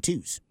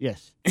 QB2s.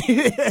 Yes,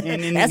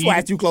 and that's why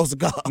it's too close to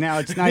call. Now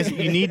it's nice.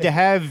 You need to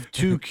have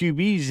 2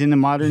 QBs in the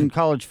modern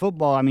college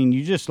football. I mean,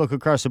 you just look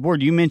across the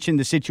board. You mentioned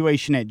the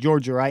situation at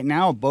Georgia right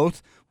now,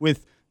 both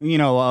with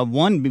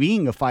one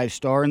being a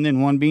 5-star and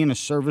then one being a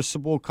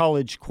serviceable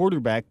college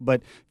quarterback.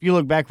 But if you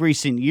look back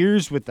recent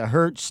years with the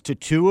Hurts to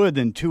Tua,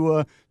 then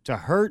Tua to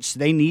Hurts,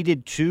 they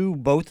needed 2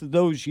 both of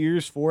those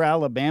years for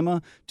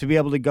Alabama to be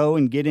able to go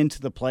and get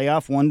into the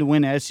playoff, one to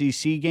win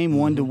SEC game,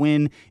 one to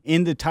win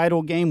in the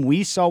title game.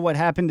 We saw what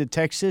happened to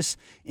Texas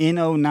in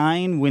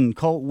 2009 when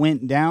Colt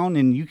went down,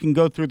 and you can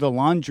go through the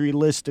laundry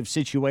list of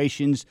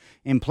situations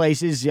and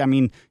places. I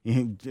mean,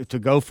 to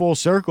go full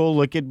circle,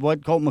 look at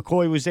what Colt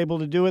McCoy was able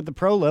to do at the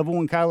pro level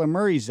when Kyler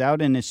Murray's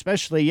out, and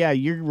especially,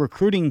 you're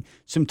recruiting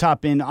some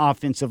top-end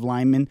offensive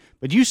linemen,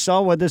 but you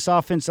saw what this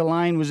offensive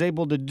line was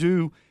able to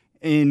do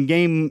in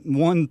game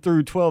 1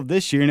 through 12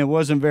 this year, and it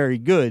wasn't very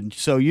good.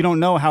 So you don't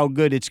know how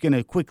good it's going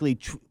to quickly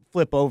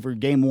flip over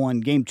game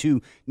 1, game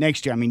 2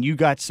 next year. I mean, you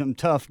got some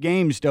tough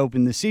games to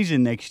open the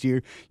season next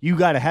year. You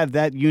got to have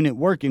that unit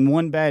working.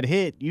 One bad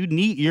hit,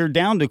 you're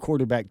down to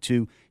quarterback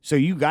 2. So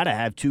you got to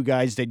have 2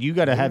 guys that you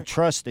got to have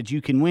trust that you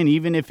can win,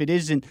 even if it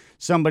isn't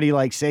somebody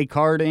like, say,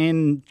 Card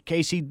and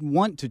Casey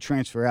want to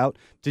transfer out.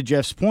 To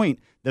Jeff's point,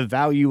 the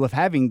value of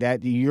having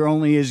that, you're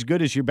only as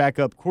good as your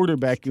backup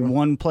quarterback. You're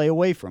one play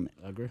away from it.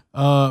 I agree.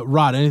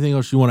 Rod, anything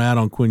else you want to add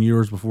on Quinn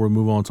Ewers before we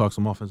move on and talk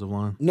some offensive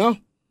line? No,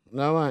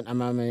 I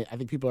mean, I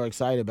think people are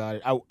excited about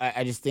it.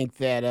 I just think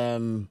that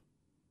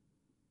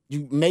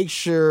you make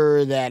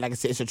sure that, like I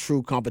said, it's a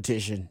true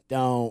competition.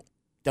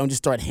 Don't just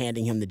start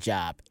handing him the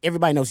job.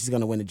 Everybody knows he's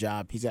going to win the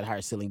job. He's got a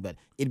higher ceiling, but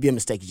it'd be a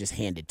mistake to just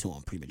hand it to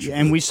him prematurely. Yeah,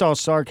 and we saw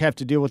Sark have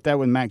to deal with that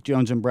with Mac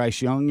Jones and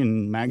Bryce Young,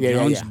 and Mac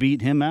Jones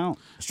beat him out.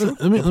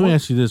 Let me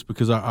ask you this,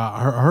 because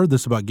I heard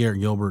this about Garrett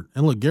Gilbert.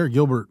 And look, Garrett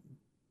Gilbert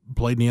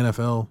played in the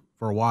NFL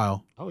for a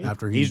while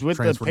after he's with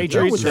the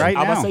Patriots right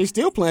now. I was say he's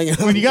still playing.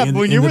 When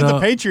you're with the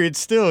Patriots,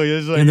 still he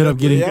was like, ended up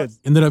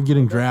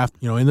getting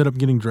drafted.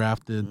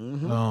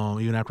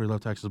 Even after he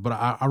left Texas. But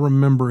I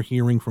remember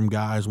hearing from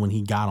guys when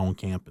he got on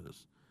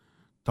campus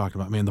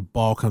talking about, man, the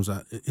ball comes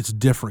out. It's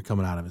different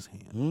coming out of his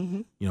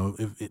hand.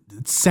 Mm-hmm.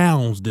 It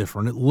sounds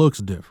different. It looks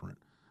different.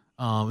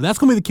 That's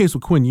going to be the case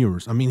with Quinn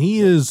Ewers. I mean, he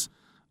is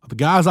the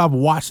guys I've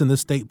watched in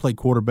this state play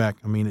quarterback.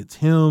 I mean, it's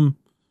him,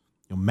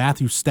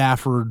 Matthew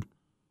Stafford,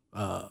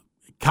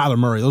 Kyler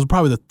Murray. Those are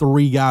probably the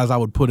 3 guys I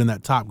would put in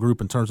that top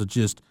group in terms of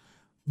just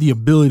the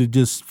ability to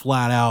just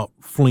flat out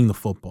fling the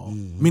football.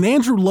 Mm-hmm. I mean,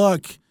 Andrew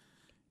Luck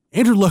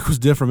was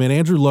different, man.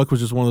 Andrew Luck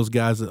was just one of those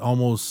guys that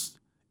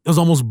it was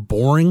almost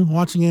boring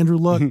watching Andrew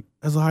Luck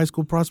as a high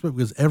school prospect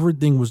because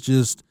everything was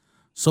just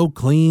so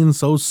clean,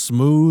 so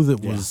smooth.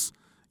 It was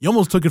you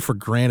almost took it for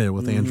granted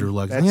with Andrew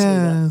Luck.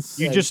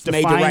 You just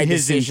defined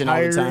his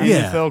entire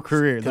NFL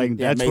career.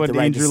 That's what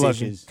Andrew Luck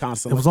is.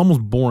 Constantly. It was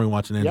almost boring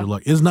watching Andrew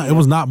Luck. It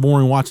was not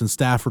boring watching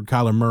Stafford,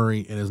 Kyler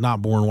Murray. It is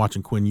not boring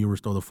watching Quinn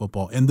Ewers throw the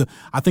football. And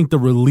I think the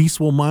release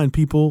will mind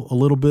people a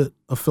little bit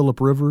of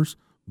Phillip Rivers,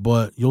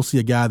 but you'll see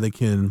a guy that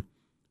can,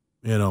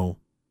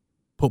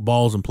 put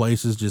balls in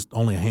places just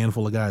only a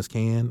handful of guys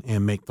can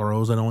and make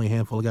throws that only a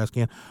handful of guys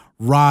can.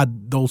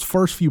 Rod, those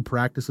first few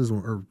practices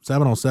or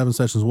 7-on-7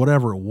 sessions,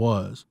 whatever it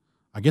was,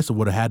 I guess it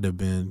would have had to have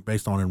been,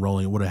 based on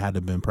enrolling, it would have had to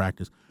have been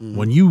practice. Mm-hmm.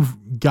 When you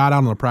got out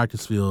on the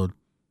practice field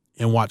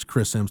and watched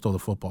Chris Sims throw the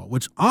football,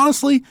 which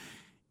honestly,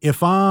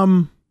 if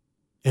I'm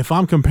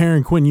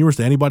comparing Quinn Ewers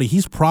to anybody,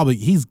 he's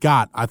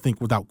got, I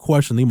think, without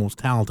question, the most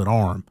talented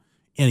arm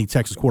any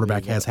Texas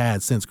quarterback has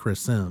had since Chris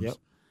Sims. Yep.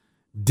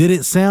 Did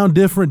it sound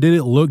different? Did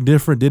it look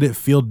different? Did it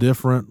feel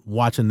different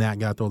watching that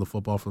guy throw the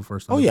football for the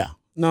first time? Oh, yeah.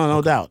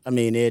 No doubt. I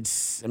mean,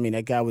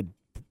 that guy would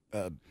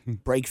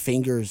break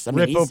fingers.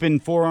 Rip open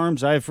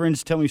forearms. I have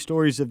friends tell me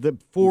stories of the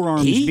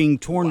forearms being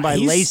torn by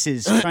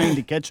laces trying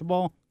to catch a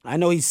ball. I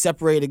know he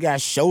separated a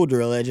guy's shoulder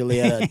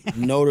allegedly at a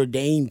Notre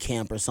Dame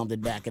camp or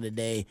something back in the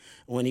day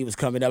when he was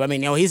coming up. I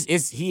mean,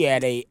 he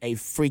had a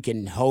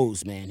freaking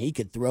hose, man. He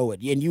could throw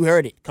it. And you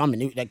heard it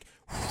coming, like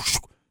whoosh,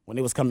 when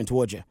it was coming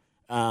towards you.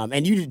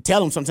 And you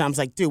tell him sometimes,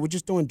 like, dude, we're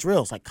just doing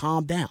drills. Like,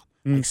 calm down.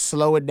 Like,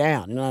 slow it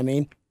down. You know what I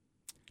mean?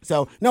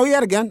 So, no, he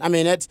had a gun. I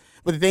mean,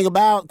 but the thing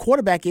about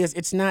quarterback is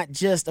it's not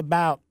just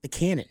about the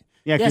cannon.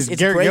 Yeah, because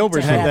Garrett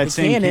Gilbert had that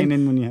same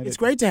cannon when you had it. It's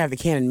great to have the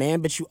cannon,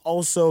 man, but you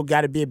also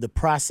got to be able to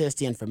process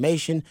the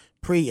information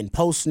pre- and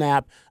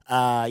post-snap.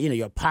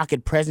 Your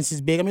pocket presence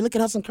is big. I mean, look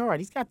at Hudson Card.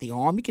 He's got the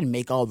arm. He can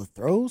make all the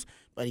throws,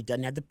 but he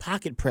doesn't have the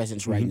pocket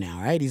presence right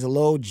now, right? He's a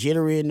little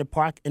jittery in the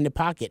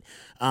pocket.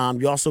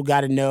 You also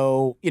got to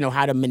know,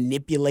 how to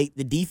manipulate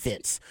the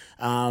defense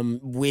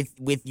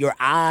with your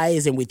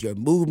eyes and with your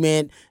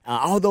movement.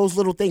 All those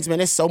little things, man.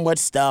 There's so much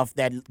stuff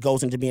that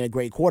goes into being a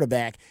great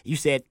quarterback. You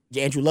said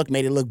Andrew Luck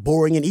made it look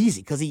boring and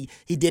easy because he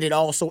did it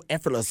all so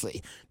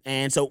effortlessly.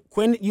 And so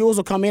Quinn Ewers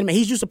will come in, man.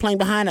 He's used to playing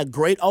behind a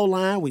great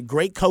O-line with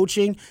great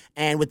coaching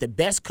and with the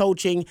best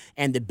coaching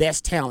and the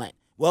best talent.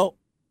 Well,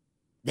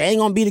 that ain't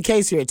going to be the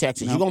case here at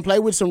Texas. Nope. You're going to play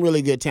with some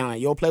really good talent.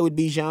 You'll play with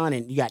Bijan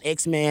and you got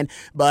X-Man,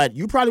 but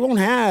you probably won't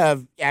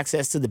have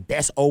access to the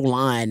best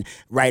O-line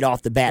right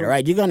off the bat,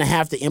 right? You're going to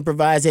have to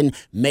improvise and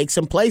make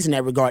some plays in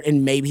that regard,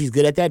 and maybe he's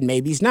good at that,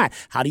 maybe he's not.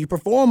 How do you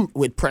perform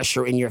with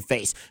pressure in your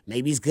face?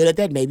 Maybe he's good at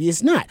that, maybe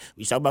he's not.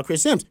 We talk about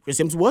Chris Sims. Chris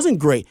Sims wasn't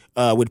great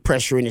with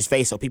pressure in his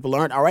face, so people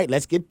learned, all right,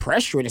 let's get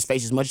pressure in his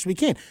face as much as we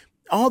can.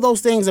 All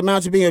those things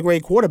amount to being a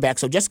great quarterback.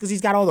 So just because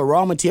he's got all the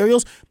raw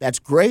materials, that's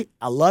great.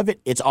 I love it.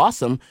 It's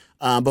awesome.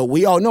 But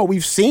we all know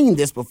we've seen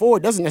this before.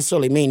 It doesn't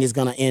necessarily mean he's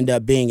going to end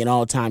up being an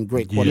all-time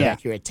great quarterback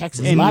here at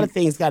Texas. And a lot of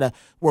things got to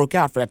work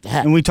out for that to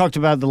happen. And we talked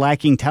about the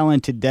lacking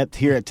talented depth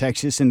here at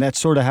Texas, and that's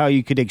sort of how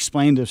you could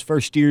explain those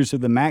first years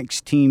of the Max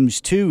teams,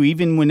 too.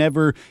 Even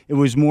whenever it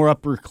was more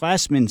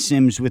upperclassmen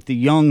Sims with the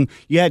young,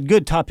 you had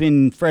good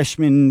top-end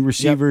freshman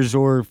receivers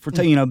or,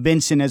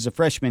 Benson as a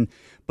freshman,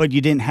 but you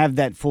didn't have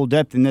that full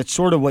depth, and that's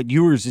sort of what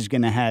yours is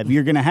going to have.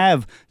 You're going to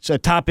have a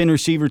top-end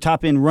receiver,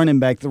 top-end running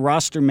back. The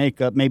roster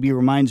makeup maybe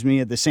reminds me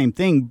of the same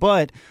thing,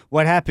 but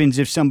what happens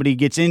if somebody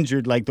gets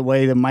injured, like the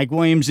way that Mike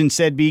Williams and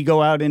Sedby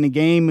go out in a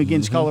game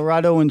against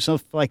Colorado and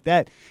stuff like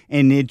that,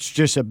 and it's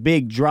just a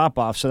big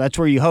drop-off. So that's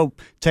where you hope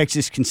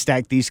Texas can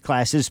stack these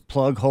classes,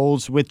 plug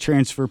holes with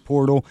transfer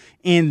portal,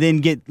 and then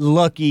get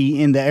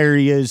lucky in the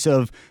areas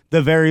of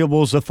the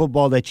variables of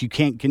football that you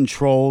can't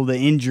control, the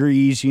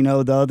injuries,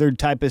 the other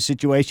type of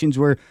situations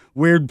where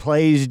weird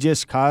plays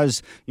just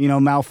cause,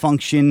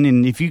 malfunction.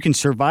 And if you can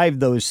survive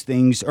those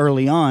things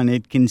early on,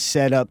 it can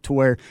set up to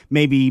where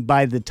maybe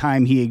by the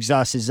time he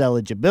exhausts his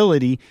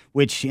eligibility,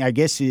 which I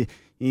guess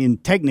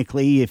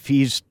technically, if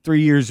he's 3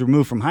 years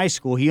removed from high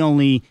school, he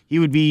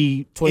would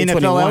be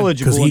NFL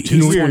eligible in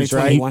 2 years,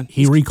 right?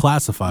 He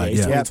reclassified,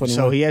 yeah.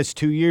 So he has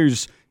 2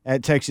 years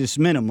at Texas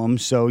minimum,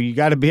 so you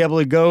got to be able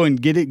to go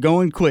and get it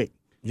going quick.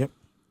 Yep.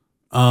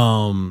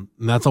 And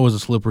that's always a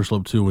slippery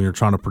slope too when you're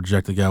trying to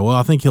project a guy. Well,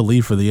 I think he'll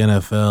leave for the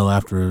NFL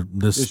after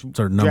this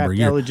certain number of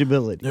years.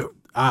 Eligibility.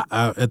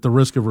 I, at the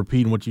risk of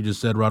repeating what you just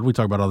said, Rod, we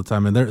talk about all the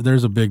time, and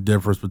there's a big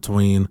difference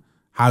between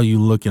how you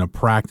look in a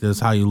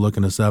practice, how you look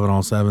in a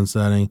 7-on-7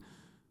 setting.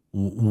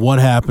 What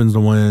happens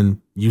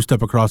when you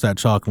step across that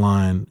chalk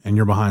line and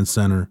you're behind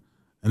center,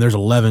 and there's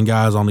 11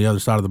 guys on the other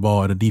side of the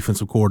ball and a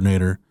defensive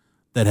coordinator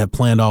that have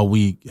planned all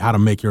week how to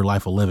make your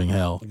life a living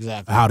hell.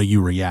 Exactly. How do you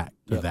react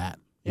to that?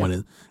 When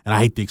and I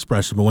hate the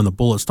expression, but when the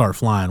bullets start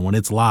flying, when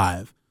it's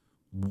live,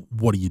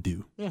 what do you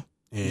do? Yeah.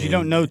 You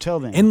don't know till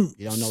then. And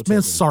you don't know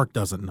Smith Sark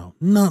doesn't know.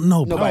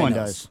 Nobody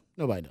does.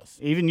 Nobody does.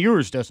 Even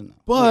yours doesn't know.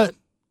 But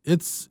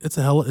it's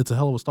a hell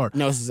of a start.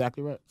 No, that's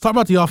exactly right. Talk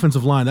about the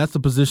offensive line. That's the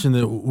position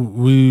that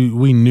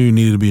we knew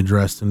needed to be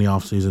addressed in the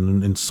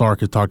offseason, and Sark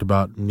has talked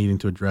about needing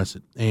to address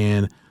it.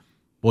 And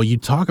well, you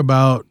talk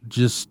about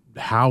just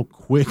how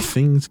quick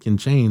things can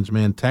change,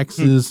 man.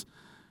 Texas,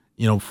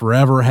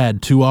 forever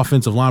had 2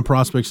 offensive line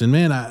prospects, and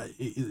man,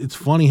 it's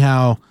funny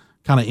how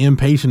kind of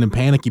impatient and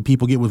panicky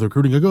people get with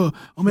recruiting. They go,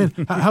 oh man,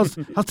 how's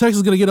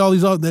Texas going to get all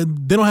these? They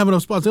don't have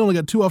enough spots. They only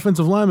got 2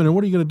 offensive linemen, and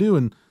what are you going to do?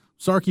 And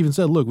Sark even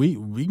said, look, we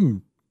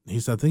can. I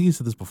think he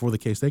said this before the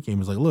K-State game. He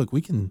was like, look,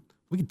 we can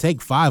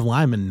take 5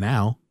 linemen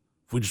now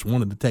if we just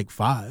wanted to take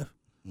 5.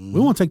 We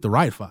won't take the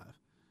right 5.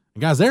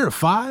 And guys, they're at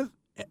 5,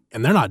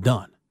 and they're not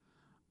done.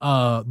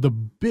 The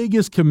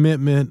biggest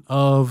commitment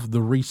of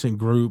the recent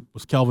group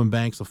was Kelvin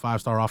Banks, a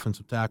 5-star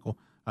offensive tackle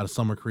out of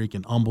Summer Creek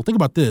and Humble. Think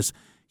about this.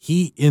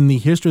 He, in the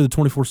history of the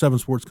 24/7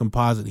 Sports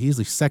Composite, he's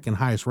the second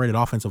highest rated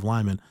offensive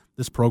lineman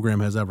this program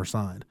has ever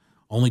signed.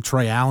 Only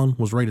Trey Allen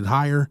was rated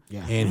higher,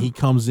 and he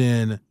comes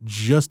in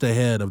just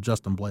ahead of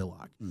Justin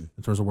Blaylock in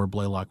terms of where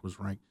Blaylock was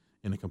ranked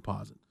in the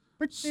composite.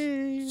 So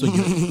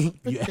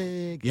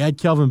you add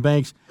Kelvin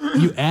Banks,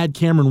 you add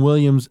Cameron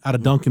Williams out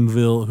of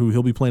Duncanville, who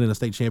he'll be playing in a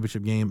state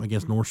championship game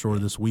against North Shore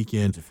this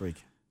weekend. He's a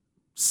freak.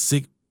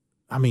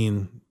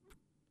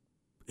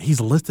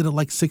 He's listed at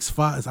like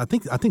 6'5". I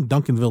think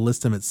Duncanville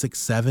lists him at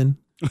 6'7",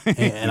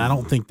 and I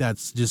don't think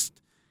that's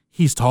just –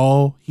 he's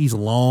tall, he's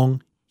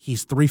long,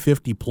 he's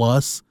 350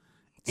 plus,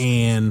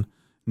 and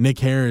Nick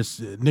Harris,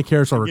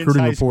 our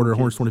recruiting reporter,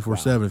 Horns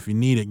 24/7. If you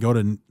need it, go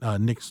to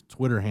Nick's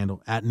Twitter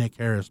handle at Nick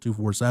Harris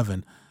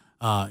 247.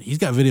 He's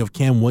got video of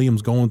Cam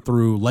Williams going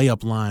through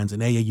layup lines in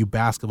AAU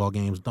basketball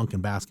games,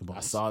 dunking basketballs.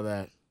 I saw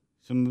that.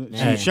 Some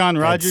Sean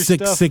Rogers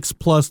 6'6"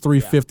 plus,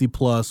 350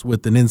 plus,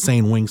 with an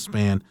insane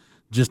wingspan.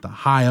 Just a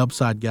high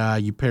upside guy.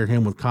 You pair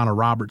him with Connor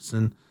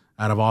Robertson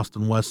out of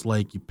Austin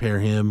Westlake. You pair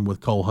him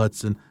with Cole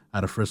Hudson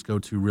out of Frisco,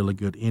 2 really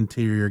good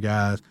interior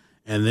guys.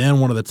 and then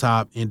one of the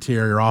top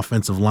interior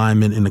offensive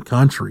linemen in the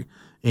country.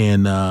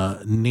 And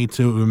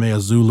Netu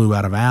Umeozulu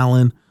out of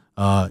Allen.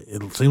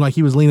 It seemed like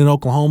he was leaning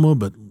Oklahoma,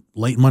 but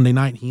late Monday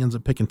night, he ends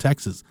up picking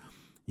Texas.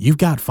 You've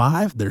got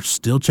 5. They're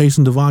still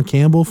chasing Devon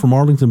Campbell from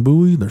Arlington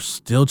Bowie. They're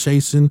still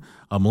chasing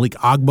Malik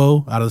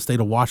Agbo out of the state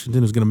of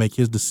Washington, who's going to make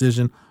his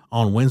decision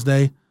on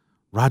Wednesday.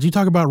 Rod, you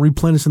talk about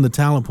replenishing the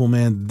talent pool,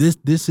 man.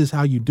 This is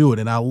how you do it.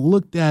 And I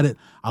looked at it.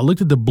 I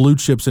looked at the blue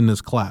chips in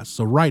this class.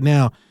 So right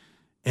now,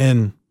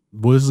 and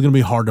well, this is going to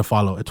be hard to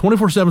follow. At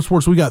 24/7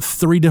 Sports, we got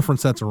 3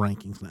 different sets of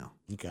rankings now.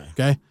 Okay.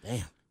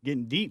 Damn.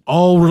 Getting deep.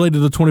 All related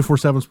to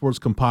 24/7 Sports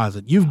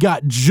composite. You've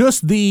got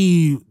just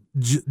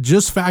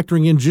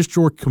factoring in just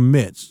your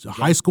commits,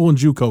 high school and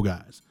JUCO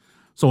guys.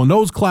 So in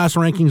those class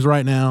rankings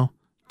right now,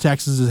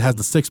 Texas has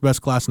the 6th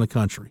best class in the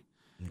country.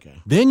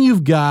 Okay. Then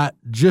you've got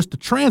just the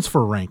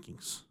transfer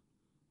rankings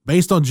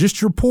based on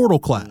just your portal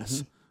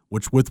class,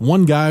 which with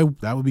one guy,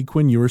 that would be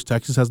Quinn Ewers.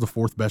 Texas has the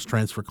 4th best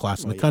transfer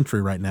class in the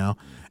country right now.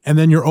 And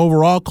then your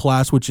overall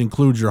class, which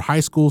includes your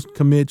high school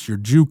commits, your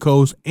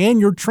JUCOs,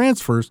 and your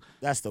transfers.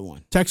 That's the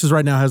one. Texas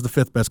right now has the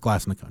 5th best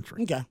class in the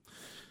country. Okay.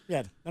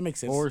 Yeah, that makes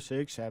sense. 4,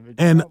 6, Savage.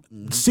 And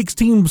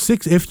 16,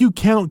 if you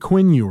count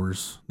Quinn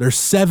Ewers, there's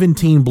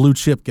 17 blue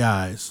chip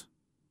guys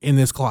in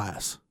this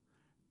class.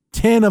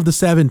 10 of the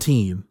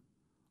 17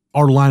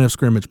 are line of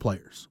scrimmage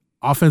players,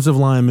 offensive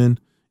linemen,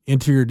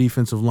 interior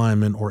defensive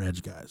linemen, or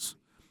edge guys.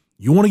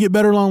 You want to get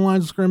better along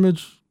lines of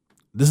scrimmage?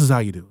 This is how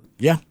you do it.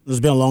 Yeah,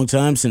 it's been a long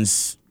time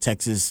since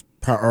Texas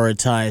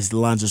prioritized the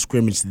lines of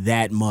scrimmage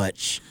that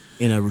much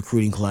in a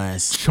recruiting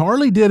class.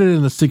 Charlie did it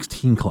in the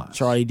 16 class.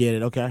 Charlie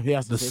did it. Okay, yeah.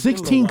 The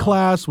 16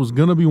 class was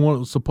going to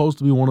be supposed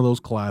to be one of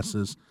those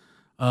classes.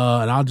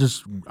 And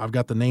I've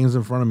got the names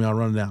in front of me. I'll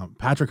run it down.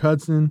 Patrick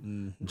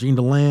Hudson, Gene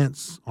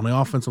DeLance on the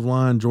offensive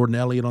line, Jordan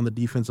Elliott on the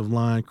defensive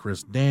line,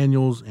 Chris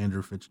Daniels,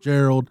 Andrew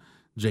Fitzgerald,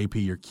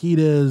 J.P.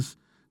 Urquidez,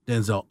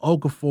 Denzel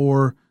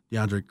Okafor,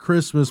 DeAndre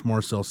Christmas,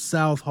 Marcel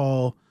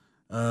Southall,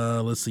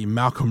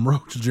 Malcolm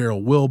Roach,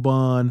 Gerald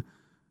Wilbon,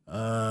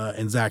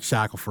 and Zach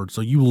Shackelford.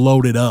 So you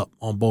loaded up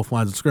on both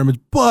lines of scrimmage.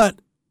 But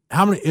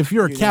if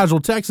you're a casual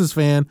Texas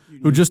fan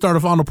who just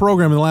started following the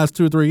program in the last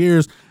 2 or 3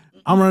 years,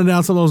 I'm running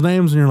down some of those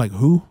names, and you're like,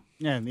 who?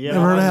 Yeah. Never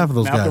heard of half of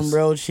those guys. Malcolm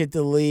Roach hit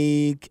the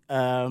league.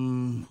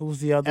 Who's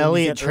the other?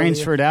 Elliott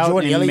transferred out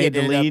Jordan and Elliott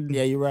made the lead.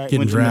 Yeah, you're right.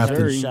 Getting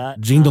drafted.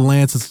 Gene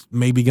DeLance is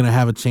maybe going to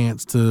have a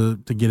chance to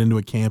get into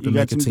a camp and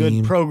make a team. You got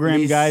some good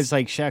program guys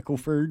like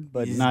Shackelford,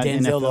 but not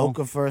Denzel NFL.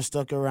 Okafor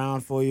stuck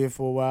around for you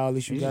for a while. At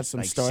least you got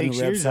some like starting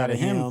 6 reps years out of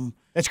him.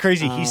 That's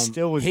crazy. He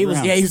still was. He was.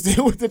 around. Yeah, he was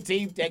still with the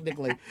team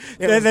technically.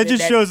 That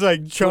just shows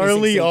like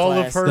Charlie, all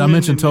of her. I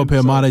mentioned Tope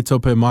Amadi.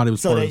 Tope Amadi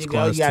was part of this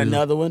class you got too.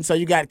 another one. So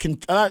you got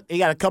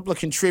a couple of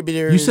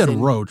contributors. You said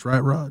Roach,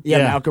 right, Rod? Yeah,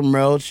 Malcolm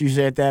Roach. You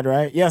said that,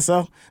 right? Yeah.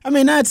 So I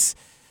mean, that's.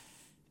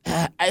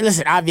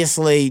 Listen,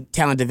 obviously,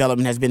 talent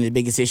development has been the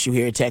biggest issue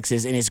here in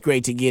Texas, and it's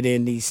great to get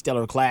in these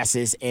stellar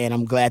classes, and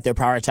I'm glad they're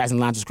prioritizing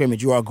lines of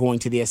scrimmage. You are going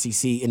to the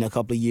SEC in a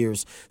couple of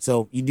years.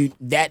 So you do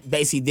that.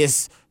 Basically,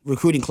 this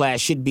recruiting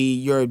class should be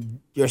your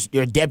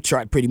depth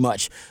chart pretty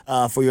much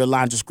for your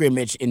lines of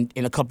scrimmage in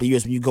a couple of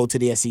years when you go to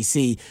the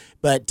SEC.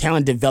 But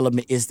talent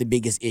development is the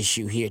biggest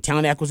issue here.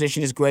 Talent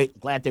acquisition is great.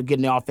 Glad they're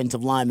getting the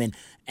offensive linemen,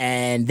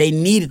 and they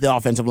needed the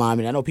offensive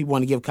linemen. I know people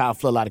want to give Kyle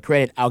Flood a lot of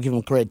credit. I'll give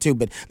him credit too.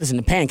 But listen,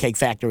 the Pancake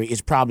Factory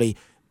is probably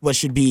what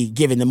should be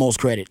given the most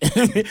credit.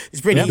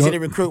 It's pretty easy to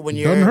recruit when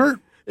you're. Doesn't hurt.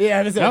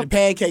 Yeah, the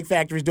Pancake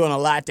Factory is doing a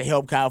lot to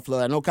help Kyle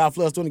Flood. I know Kyle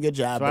Flood's doing a good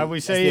job. That's why we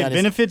say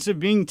benefits of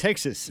being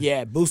Texas.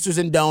 Yeah, boosters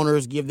and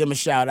donors, give them a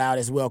shout out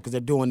as well because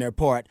they're doing their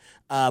part.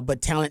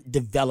 But talent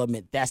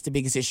development, that's the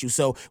biggest issue.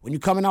 So when you're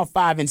coming out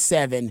 5 and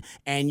 7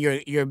 and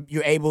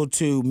you're able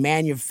to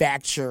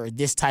manufacture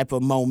this type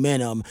of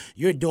momentum,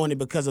 you're doing it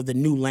because of the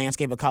new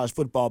landscape of college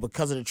football,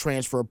 because of the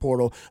transfer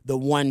portal, the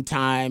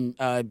one-time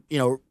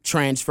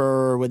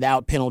transfer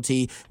without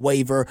penalty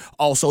waiver,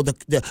 also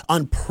the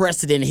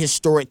unprecedented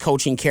historic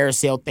coaching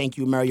carousel. Thank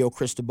you, Mario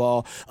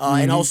Cristobal,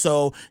 and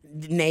also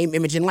name,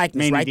 image, and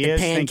likeness. Manny right, Diaz,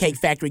 the Pancake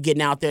Factory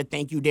getting out there.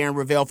 Thank you, Darren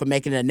Ravel, for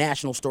making it a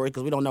national story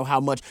because we don't know how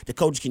much the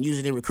coaches can use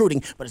it in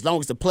recruiting, but as long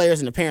as the players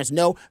and the parents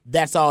know,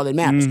 that's all that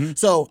matters.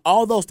 So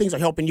all those things are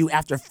helping you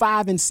after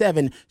 5 and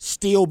 7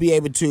 still be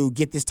able to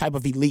get this type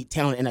of elite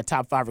talent in a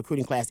top 5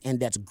 recruiting class, and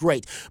that's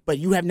great. But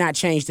you have not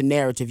changed the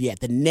narrative yet.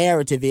 The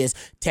narrative is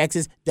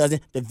Texas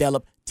doesn't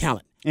develop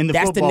talent. In the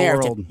That's the football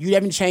narrative. world. You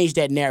haven't changed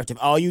that narrative.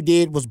 All you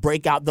did was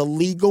break out the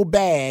legal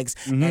bags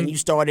and you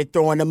started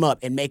throwing them up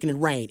and making it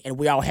rain, and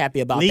we're all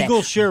happy about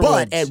Legal that.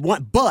 Sherwoods.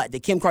 But the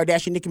Kim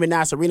Kardashian, Nicki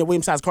Minaj, Serena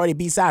Williams size, Cardi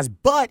B size,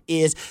 but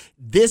is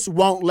this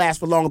won't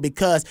last for long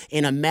because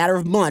in a matter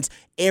of months,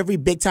 every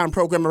big-time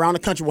program around the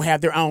country will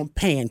have their own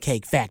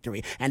pancake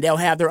factory, and they'll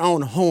have their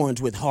own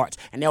Horns with Hearts,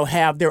 and they'll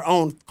have their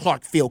own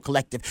Clark Field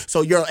Collective.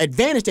 So your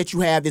advantage that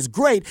you have is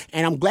great,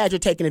 and I'm glad you're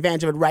taking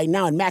advantage of it right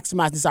now and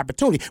maximizing this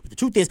opportunity. But the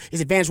truth is,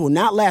 this advantage will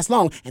not last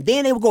long, and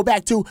then they will go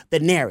back to the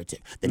narrative,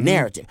 the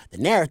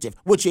narrative,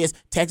 which is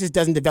Texas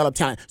doesn't develop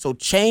talent. So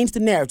change the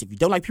narrative. You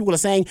don't like people are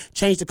saying,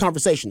 change the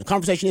conversation. The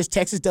conversation is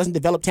Texas doesn't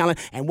develop talent,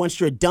 and once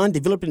you're done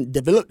delivering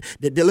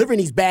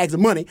these bags of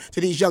money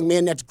to these young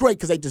men, that's great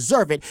because they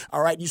deserve it,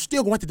 all right? You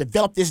still going to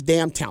develop this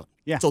damn talent.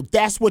 Yeah. So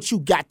that's what you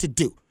got to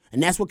do.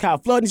 And that's what Kyle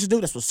Flood needs to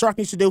do. That's what Sark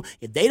needs to do.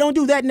 If they don't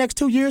do that next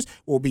 2 years,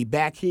 we'll be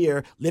back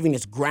here living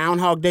this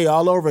Groundhog Day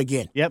all over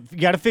again. Yep, you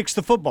got to fix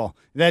the football.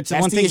 That's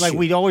one thing. Like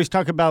we always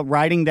talk about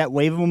riding that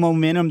wave of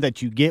momentum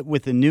that you get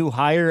with a new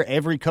hire.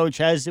 Every coach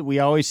has it. We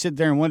always sit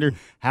there and wonder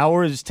how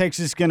is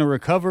Texas going to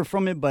recover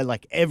from it. But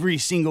like every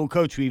single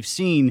coach we've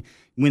seen,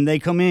 when they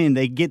come in,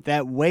 they get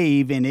that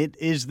wave and it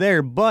is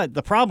there. But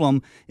the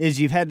problem is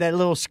you've had that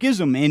little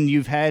schism and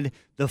you've had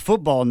the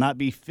football not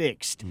be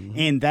fixed.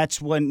 And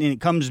that's when it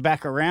comes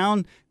back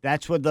around.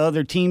 That's what the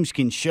other teams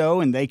can show,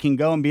 and they can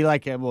go and be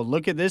like, well,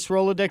 look at this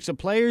Rolodex of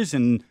players,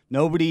 and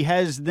nobody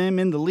has them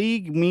in the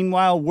league.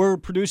 Meanwhile, we're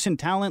producing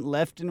talent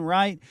left and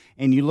right,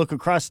 and you look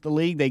across the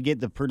league, they get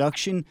the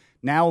production.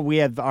 Now we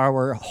have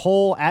our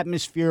whole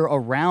atmosphere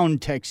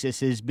around Texas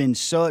has been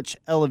such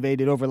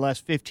elevated over the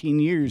last 15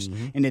 years,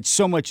 and it's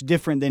so much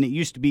different than it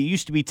used to be. It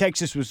used to be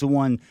Texas was the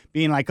one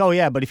being like, oh,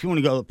 yeah, but if you want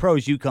to go to the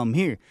pros, you come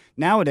here.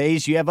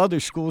 Nowadays, you have other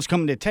schools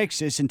coming to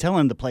Texas and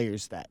telling the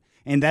players that.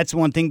 And that's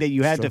one thing that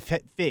you had to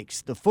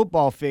fix, the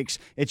football fix.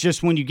 It's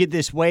just when you get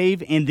this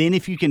wave, and then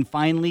if you can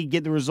finally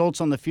get the results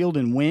on the field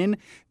and win,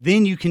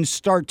 then you can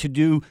start to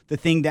do the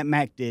thing that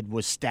Mac did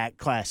was stack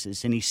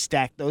classes. And he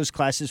stacked those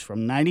classes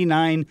from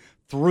 99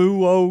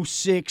 through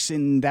 06,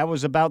 and that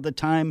was about the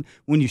time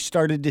when you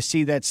started to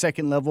see that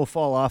second level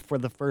fall off for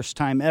the first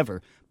time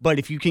ever. But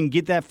if you can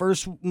get that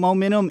first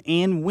momentum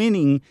and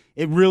winning,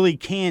 it really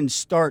can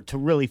start to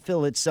really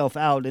fill itself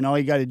out, and all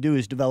you got to do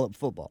is develop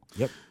football.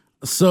 Yep.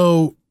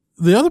 So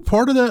the other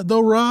part of that,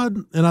 though, Rod,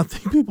 and I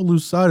think people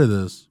lose sight of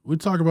this. We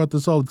talk about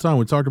this all the time.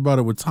 We talked about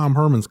it with Tom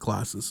Herman's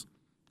classes.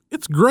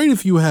 It's great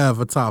if you have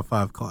a top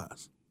 5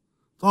 class.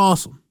 It's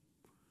awesome.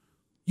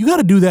 You got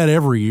to do that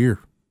every year.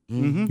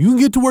 You can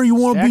get to where you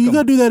want to be. You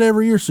got to do that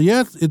every year. So,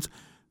 yeah, it's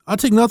I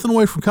take nothing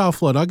away from Kyle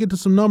Flood. I'll get to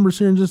some numbers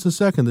here in just a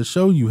second to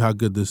show you how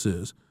good this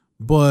is.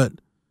 But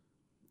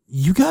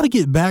you got to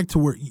get back to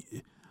where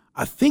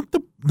I think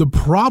the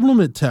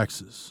problem at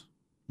Texas,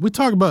 we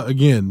talk about,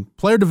 again,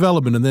 player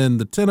development and then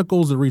the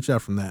tentacles that reach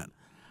out from that.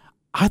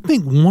 I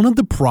think one of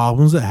the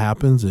problems that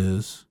happens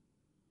is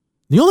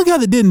the only guy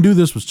that didn't do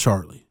this was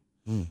Charlie.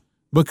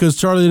 Because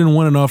Charlie didn't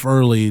win enough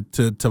early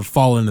to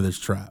fall into this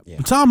trap. Yeah.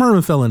 But Tom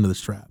Herman fell into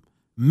this trap.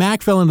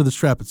 Mac fell into this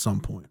trap at some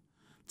point.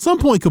 At some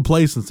point,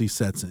 complacency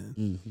sets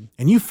in.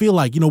 And you feel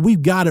like,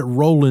 we've got it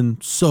rolling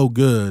so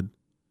good.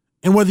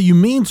 And whether you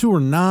mean to or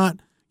not,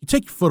 you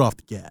take your foot off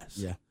the gas.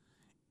 Yeah.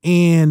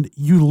 And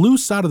you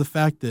lose sight of the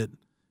fact that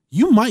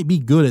you might be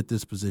good at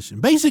this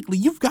position. Basically,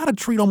 you've got to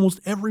treat almost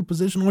every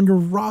position on your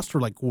roster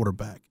like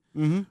quarterback.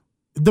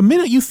 The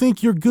minute you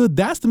think you're good,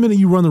 that's the minute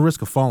you run the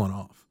risk of falling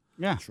off.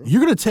 Yeah, true.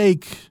 You're going to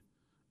take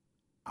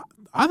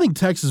 – I think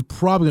Texas is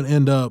probably going to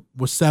end up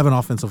with 7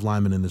 offensive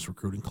linemen in this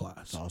recruiting class.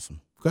 That's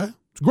awesome. Okay?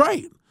 It's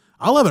great.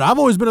 I love it. I've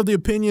always been of the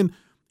opinion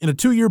in a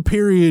 2-year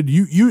period,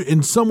 you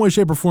in some way,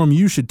 shape, or form,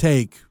 you should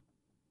take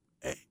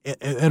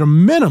at a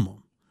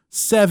minimum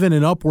 7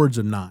 and upwards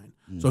of 9.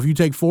 So if you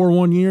take 4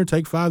 1 year,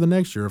 take 5 the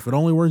next year. If it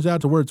only works out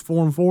to where it's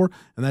 4 and 4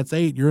 and that's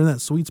 8, you're in that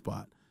sweet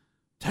spot.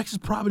 Texas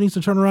probably needs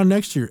to turn around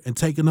next year and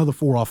take another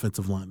 4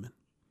 offensive linemen,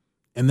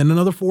 and then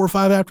another 4 or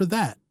 5 after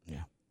that.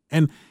 Yeah,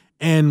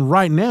 and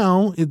right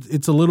now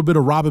it's a little bit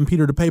of robbing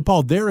Peter to pay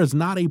Paul. There is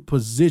not a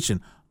position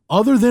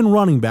other than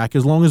running back,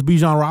 as long as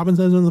Bijan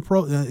Robinson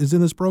is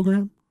in this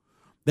program.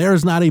 There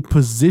is not a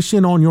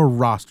position on your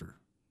roster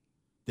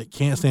that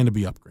can't stand to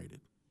be upgraded.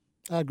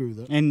 I agree with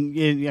that. And,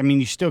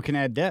 you still can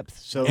add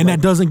depth. And that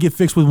doesn't get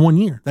fixed with 1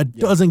 year. That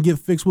doesn't get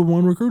fixed with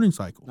one recruiting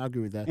cycle. I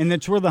agree with that. And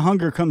that's where the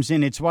hunger comes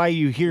in. It's why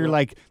you hear,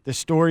 the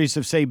stories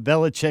of, say,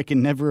 Belichick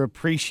and never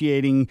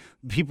appreciating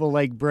people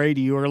like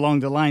Brady or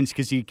along the lines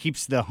because he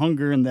keeps the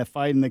hunger and the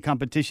fight and the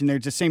competition there.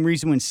 It's the same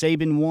reason when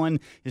Saban won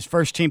his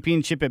first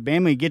championship at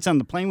Bama, he gets on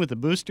the plane with the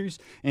boosters,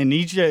 and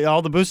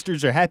all the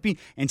boosters are happy,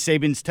 and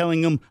Saban's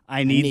telling them,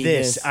 I need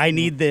this, I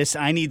need this,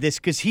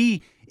 because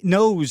he –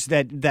 knows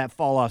that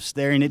fall-off's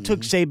there, and it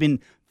took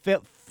Saban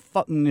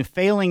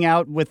failing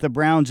out with the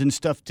Browns and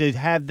stuff to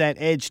have that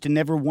edge to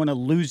never want to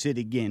lose it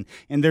again.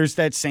 And there's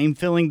that same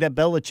feeling that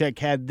Belichick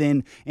had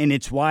then, and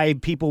it's why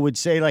people would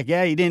say,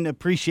 he didn't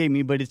appreciate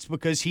me, but it's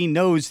because he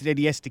knows that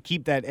he has to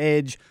keep that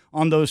edge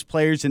on those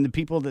players, and the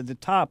people at the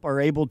top are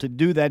able to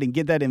do that and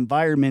get that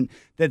environment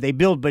that they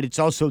build. But it's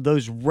also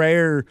those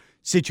rare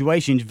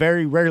situations.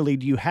 Very rarely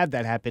do you have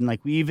that happen. Like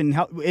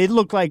it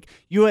looked like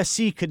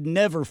USC could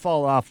never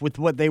fall off with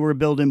what they were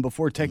building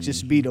before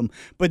Texas beat them.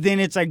 But then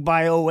it's like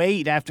by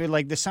 2008, after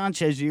like the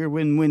Sanchez year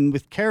when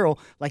with Carroll,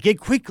 like it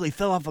quickly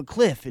fell off a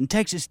cliff, and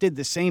Texas did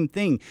the same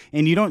thing.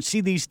 And you don't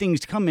see these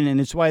things coming, and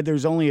it's why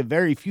there's only a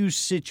very few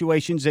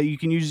situations that you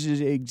can use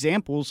as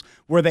examples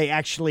where they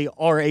actually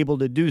are able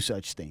to do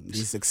such things.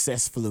 The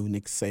success flu,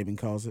 Nick Saban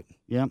calls it.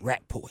 Yeah,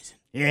 rat poison.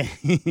 Yeah.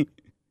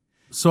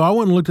 So I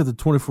went and looked at the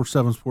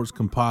 24/7 Sports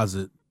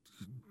composite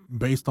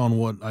based on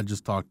what I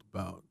just talked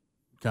about.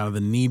 Kind of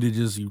the need to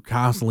just you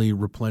constantly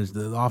replenish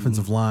the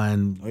offensive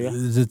line. Oh, yeah.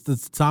 It's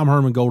the Tom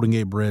Herman Golden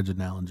Gate Bridge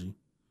analogy.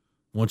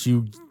 Once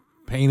you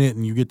paint it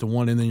and you get to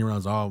one end, then you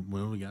realize,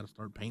 we got to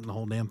start painting the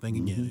whole damn thing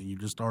again. And you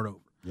just start over.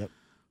 Yep.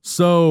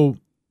 So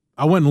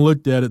I went and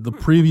looked at it, the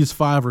previous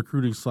 5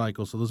 recruiting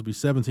cycles. So this would be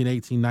 17,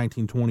 18,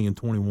 19, 20, and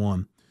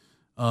 21.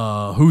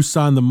 Who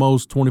signed the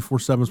most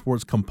 24/7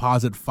 Sports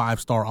composite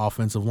 5-star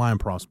offensive line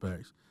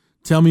prospects?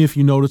 Tell me if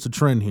you notice a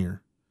trend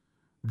here.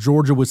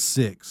 Georgia with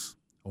 6,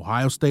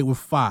 Ohio State with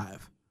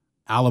 5,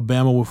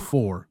 Alabama with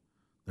 4.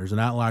 There's an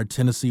outlier,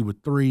 Tennessee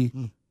with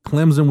 3,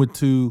 Clemson with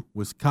 2,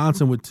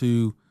 Wisconsin with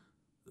 2,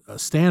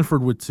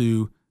 Stanford with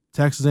 2,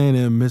 Texas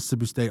A&M,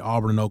 Mississippi State,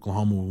 Auburn, and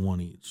Oklahoma with 1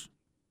 each.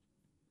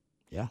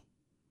 Yeah.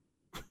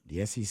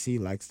 The SEC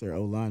likes their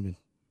O-linemen.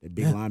 They're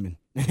big linemen.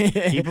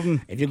 Keep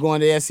them. If you're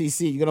going to the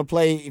SEC, you're going to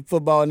play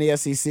football in the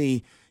SEC,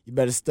 you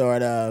better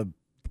start,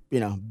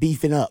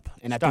 beefing up.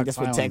 And I think that's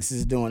what Texas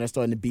is doing. They're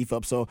starting to beef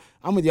up. So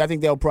I'm with you. I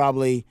think they'll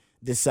probably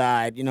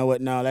decide, you know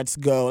what, no, let's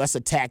go. Let's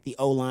attack the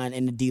O-line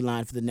and the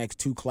D-line for the next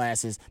 2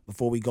 classes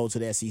before we go to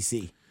the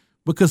SEC.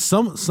 Because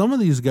some of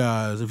these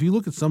guys, if you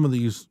look at some of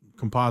these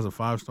composite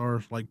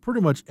 5-stars, like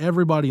pretty much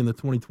everybody in the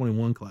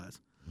 2021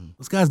 class,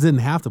 those guys didn't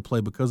have to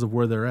play because of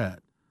where they're at.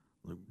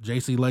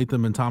 J.C.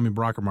 Latham and Tommy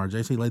Brockermeyer.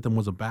 J.C. Latham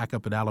was a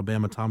backup at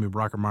Alabama. Tommy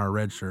Brockermeyer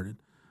redshirted.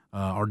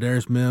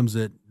 Ardarius Mims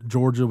at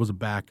Georgia was a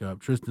backup.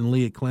 Tristan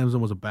Lee at Clemson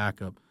was a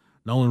backup.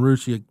 Nolan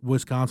Rucci at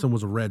Wisconsin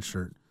was a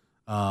redshirt.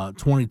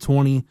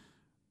 2020,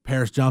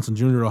 Paris Johnson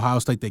Jr. at Ohio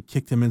State, they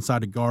kicked him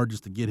inside the guard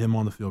just to get him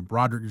on the field.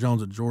 Broderick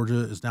Jones at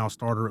Georgia is now a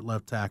starter at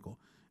left tackle.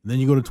 And then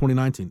you go to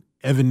 2019.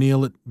 Evan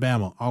Neal at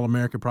Bama,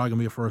 All-American, probably going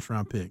to be a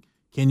first-round pick.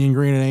 Kenyon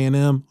Green at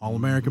A&M,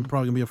 All-American,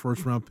 probably going to be a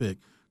first-round pick.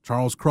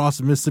 Charles Cross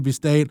at Mississippi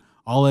State,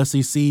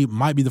 All-SEC,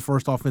 might be the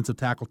first offensive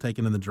tackle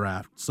taken in the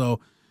draft.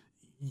 So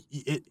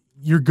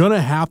you're going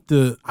to have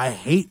to – I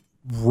hate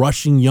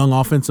rushing young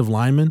offensive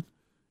linemen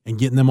and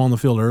getting them on the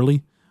field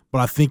early,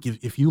 but I think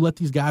if you let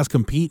these guys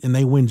compete and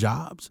they win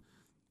jobs,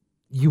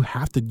 you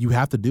have to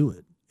do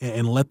it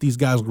and let these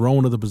guys grow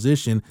into the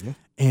position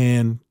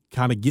and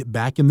kind of get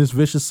back in this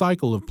vicious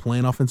cycle of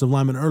playing offensive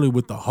linemen early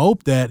with the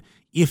hope that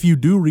if you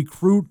do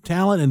recruit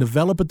talent and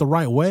develop it the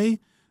right way,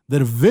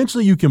 that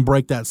eventually you can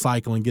break that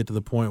cycle and get to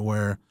the point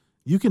where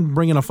you can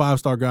bring in a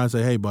 5-star guy and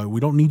say, hey, bud, we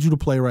don't need you to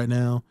play right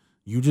now.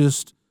 You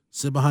just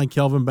sit behind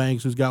Kelvin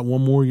Banks, who's got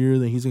one more year,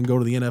 then he's going to go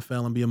to the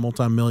NFL and be a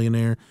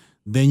multimillionaire.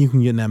 Then you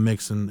can get in that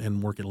mix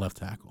and work at left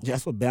tackle.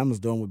 That's what Bama's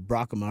doing with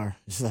Brockermeyer.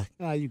 It's like,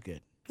 you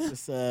good.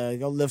 Just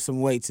go lift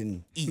some weights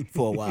and eat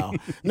for a while.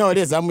 No, it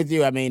is. I'm with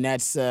you. I mean,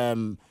 that's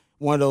one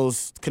of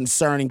those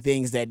concerning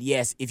things that,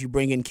 yes, if you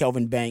bring in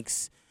Kelvin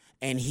Banks –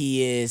 and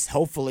he is,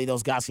 hopefully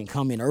those guys can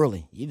come in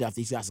early. You know, if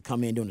these guys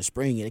come in during the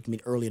spring, and they can be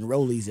early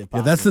enrollees if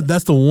possible. Yeah,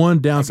 that's the one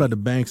downside to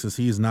Banks is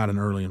he is not an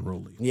early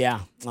enrollee.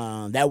 Yeah,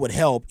 that would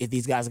help if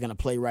these guys are going to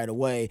play right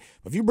away.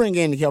 But if you bring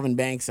in Kelvin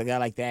Banks, a guy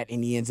like that,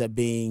 and he ends up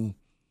being,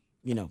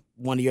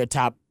 one of your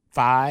top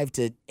 5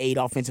 to 8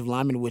 offensive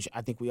linemen, which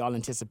I think we all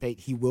anticipate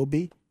he will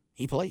be,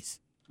 he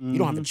plays. You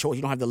don't have a choice.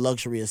 You don't have the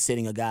luxury of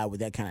sitting a guy with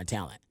that kind of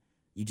talent.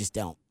 You just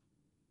don't.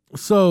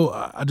 So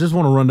I just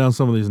want to run down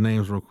some of these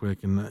names real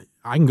quick, and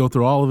I can go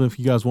through all of them if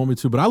you guys want me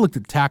to, but I looked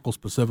at tackle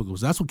specifically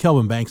because that's what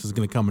Kelvin Banks is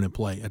going to come in and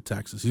play at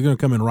Texas. He's going to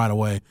come in right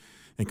away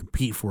and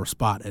compete for a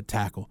spot at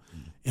tackle.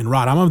 And,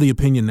 Rod, I'm of the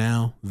opinion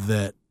now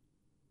that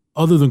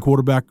other than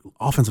quarterback,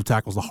 offensive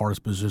tackle is the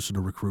hardest position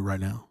to recruit right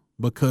now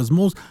because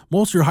most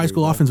of your high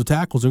school offensive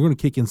tackles are going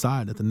to kick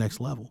inside at the next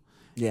level.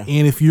 Yeah.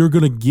 And if you're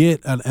going to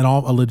get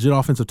a legit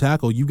offensive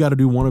tackle, you've got to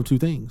do one of 2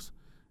 things.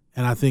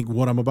 And I think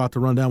what I'm about to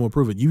run down will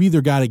prove it. You've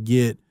either got to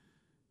get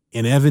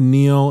an Evan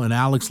Neal, an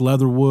Alex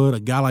Leatherwood, a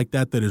guy like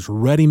that is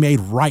ready-made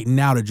right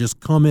now to just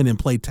come in and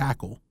play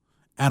tackle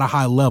at a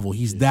high level.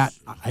 He's that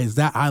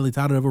highly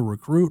touted of a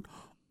recruit.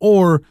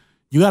 Or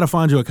you got to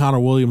find you a Connor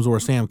Williams or a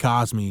Sam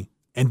Cosmi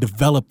and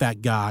develop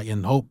that guy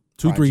and hope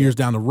 2-3 years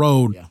down the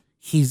road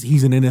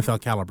he's an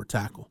NFL caliber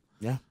tackle.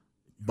 Yeah,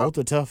 both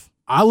are tough.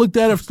 I looked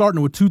at it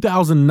starting with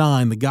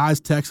 2009. The guys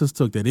Texas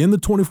took that in the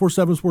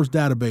 24/7 Sports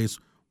database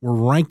were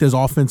ranked as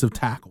offensive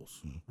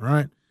tackles,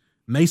 right?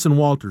 Mason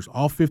Walters,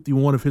 all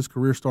 51 of his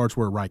career starts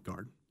were at right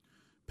guard.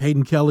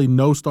 Peyton Kelly,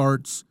 no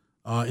starts,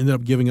 ended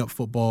up giving up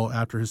football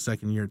after his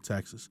second year at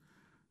Texas.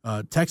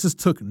 Texas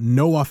took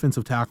no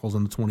offensive tackles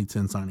in the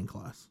 2010 signing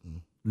class.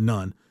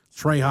 None.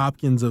 Trey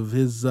Hopkins, of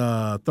his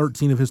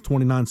 13 of his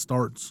 29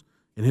 starts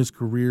in his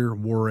career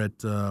were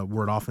at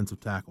offensive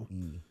tackle.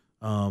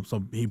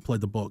 So he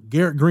played the bulk.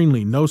 Garrett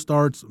Greenlee, no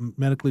starts,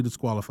 medically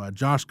disqualified.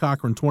 Josh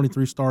Cochran,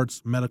 23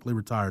 starts, medically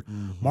retired.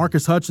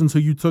 Marcus Hutchins, who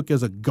you took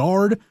as a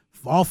guard,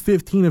 all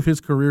 15 of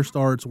his career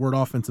starts were at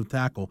offensive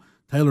tackle.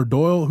 Taylor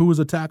Doyle, who was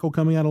a tackle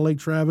coming out of Lake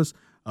Travis,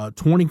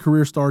 20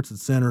 career starts at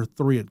center,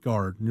 3 at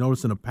guard. You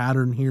noticing a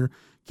pattern here?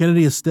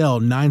 Kennedy Estelle,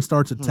 9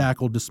 starts at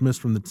tackle,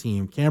 dismissed from the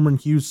team. Cameron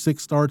Hughes,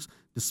 6 starts,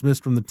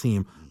 dismissed from the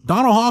team.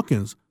 Donald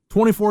Hawkins,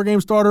 24-game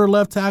starter,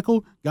 left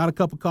tackle, got a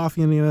cup of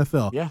coffee in the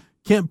NFL. Yeah.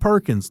 Kent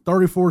Perkins,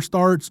 34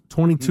 starts,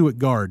 22 at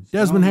guard.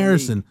 Desmond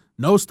Harrison,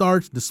 no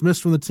starts,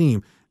 dismissed from the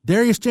team.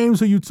 Darius James,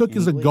 who you took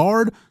as a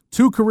guard,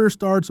 2 career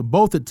starts,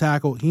 both at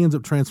tackle. He ends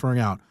up transferring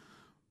out.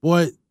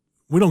 Boy,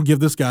 we don't give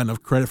this guy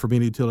enough credit for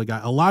being a utility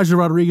guy. Elijah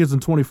Rodriguez in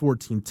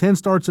 2014, 10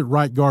 starts at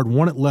right guard,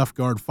 1 at left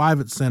guard,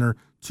 5 at center,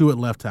 2 at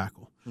left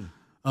tackle.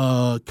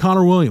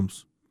 Connor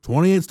Williams,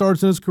 28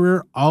 starts in his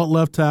career, all at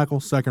left tackle,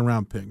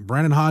 second-round pick.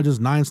 Brandon Hodges,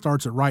 9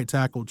 starts at right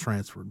tackle,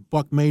 transferred.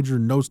 Buck Major,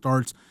 no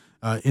starts,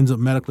 ends up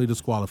medically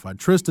disqualified.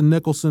 Tristan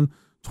Nicholson,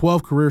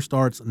 12 career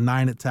starts,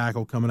 9 at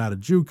tackle, coming out of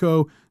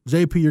JUCO.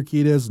 J.P.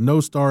 Urquidez, no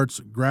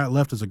starts,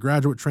 left as a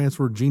graduate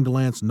transfer. Gene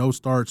DeLance, no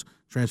starts,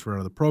 transferred out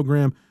of the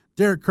program.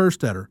 Derek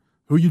Kerstetter,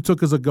 who you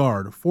took as a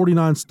guard,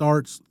 49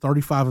 starts,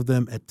 35 of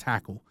them at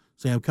tackle.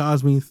 Sam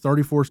Cosme,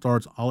 34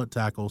 starts, all at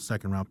tackle,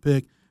 second-round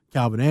pick.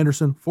 Calvin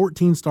Anderson,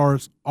 14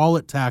 starts, all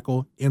at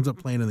tackle, ends up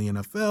playing in the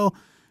NFL.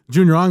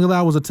 Junior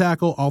Angilau was a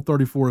tackle. All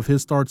 34 of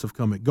his starts have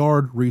come at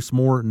guard. Reese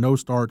Moore, no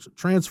starts,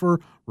 transfer.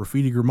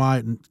 Rafidi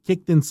Gurmai,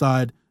 kicked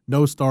inside,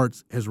 no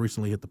starts, has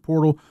recently hit the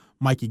portal.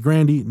 Mikey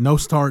Grandy, no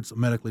starts,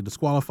 medically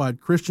disqualified.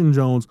 Christian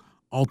Jones,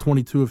 all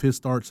 22 of his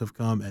starts have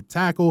come at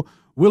tackle.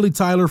 Willie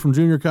Tyler from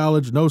junior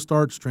college, no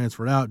starts,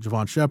 transferred out.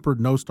 Javon Shepard,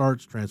 no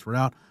starts, transferred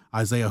out.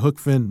 Isaiah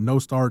Hookfin, no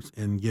starts,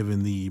 and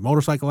given the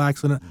motorcycle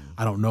accident,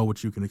 I don't know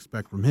what you can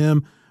expect from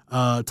him.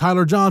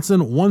 Tyler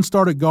Johnson, 1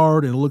 start at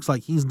guard, and it looks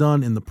like he's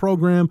done in the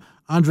program.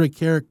 Andre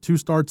Carrick, 2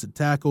 starts at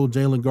tackle.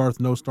 Jalen Garth,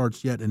 no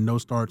starts yet, and no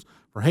starts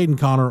for Hayden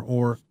Connor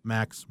or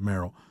Max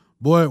Merrill.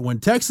 Boy, when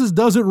Texas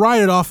does it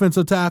right at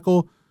offensive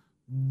tackle,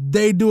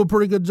 they do a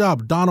pretty good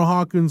job. Donald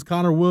Hawkins,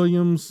 Connor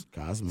Williams,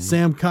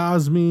 Sam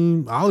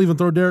Cosme. I'll even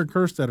throw Derek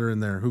Kerstetter in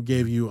there, who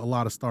gave you a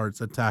lot of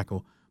starts at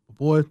tackle. But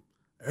boy,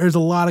 there's a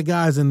lot of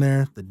guys in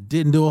there that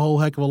didn't do a whole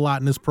heck of a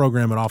lot in this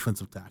program at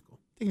offensive tackle.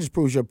 I think it just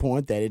proves your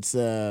point that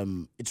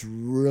it's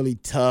really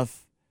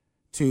tough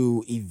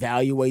to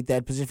evaluate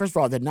that position. First of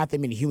all, there are not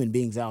that many human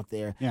beings out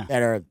there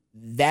that are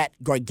that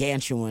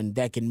gargantuan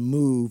that can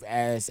move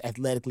as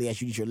athletically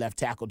as you need your left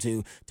tackle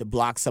to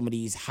block some of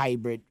these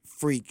hybrid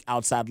freak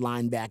outside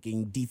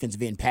linebacking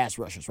defensive end pass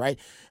rushers, right?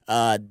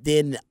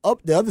 Then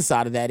up the other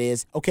side of that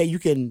is, okay, you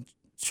can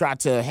try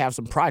to have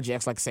some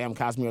projects like Sam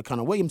Cosme or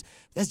Connor Williams.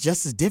 That's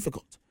just as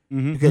difficult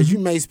because you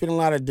may spend a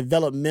lot of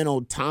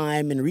developmental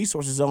time and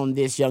resources on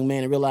this young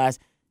man and realize,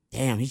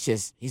 damn,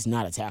 he's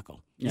not a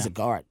tackle. He's a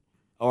guard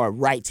or a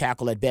right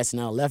tackle at best,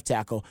 not a left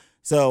tackle.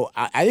 So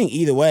I think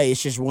either way,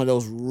 it's just one of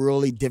those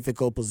really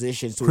difficult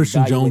positions to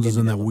Christian Jones is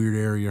in that weird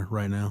area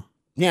right now.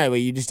 Yeah, but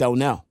you just don't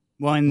know.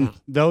 Well, and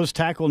those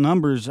tackle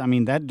numbers, I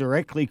mean, that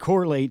directly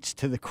correlates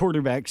to the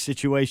quarterback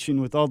situation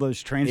with all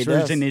those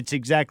transfers, and it's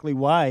exactly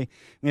why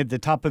at the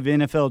top of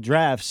NFL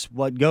drafts,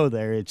 what go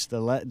there? It's the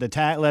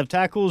left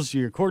tackles,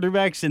 your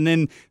quarterbacks, and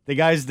then the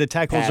guys the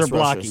tackles Pass are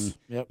blocking. rushers.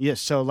 Yep.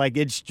 Yes, so like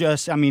it's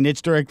just, I mean,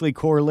 it's directly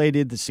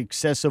correlated. The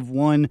success of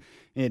one,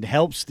 it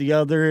helps the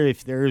other.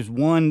 If there's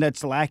one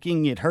that's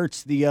lacking, it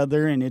hurts the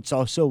other, and it's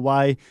also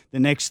why the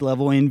next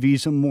level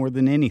envies them more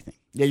than anything.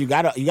 Yeah, you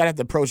gotta have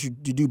the approach. You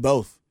do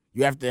both.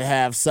 You have to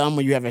have some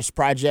where you have as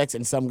projects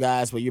and some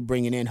guys where you're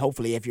bringing in,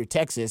 hopefully, if you're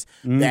Texas,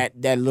 that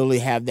literally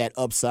have that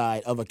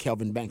upside of a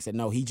Kelvin Banks that,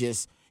 no, he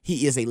is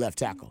a left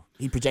tackle.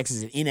 He projects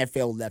as an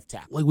NFL left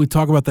tackle. Like we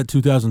talk about that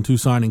 2002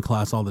 signing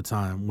class all the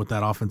time with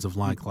that offensive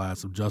line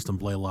class of Justin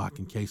Blaylock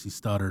and Casey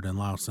Studdard and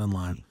Lyle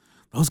Sinline.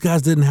 Those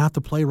guys didn't have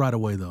to play right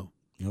away, though.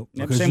 Nope.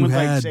 Same with,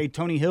 like, say,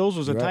 Tony Hills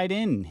was a tight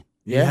end.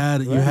 You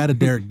had a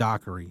Derek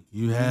Dockery.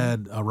 You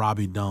had a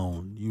Robbie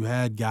Doan. You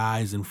had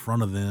guys in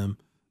front of them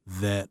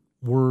that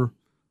were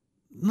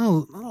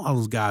not all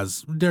those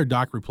guys. Derek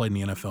Dockery played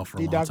in the NFL for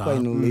a long time. Played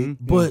in the league.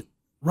 But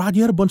Rod,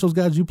 you had a bunch of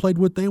those guys you played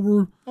with. They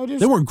weren't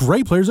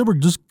great players. They were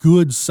just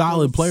good,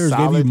 solid players.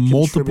 Gave you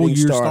multiple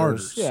year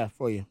starters. Yeah,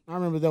 for you. I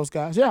remember those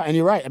guys. Yeah, and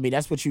you're right. I mean,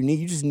 that's what you need.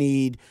 You just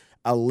need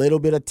a little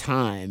bit of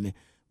time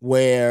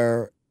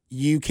where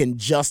you can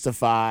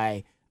justify,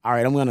 all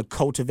right, I'm going to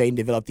cultivate and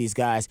develop these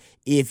guys.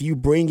 If you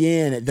bring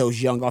in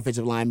those young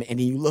offensive linemen and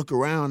then you look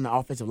around the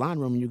offensive line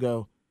room and you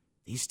go,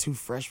 these 2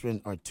 freshmen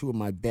are 2 of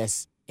my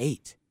best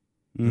 8,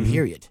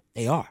 period.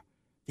 They are.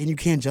 Then you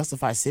can't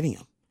justify sitting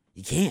them.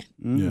 You can't.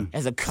 Yeah.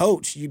 As a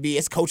coach,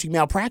 it's coaching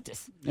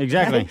malpractice.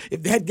 Exactly. Right?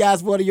 If that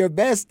guy's one of your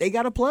best, they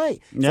got to play.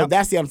 Yep. So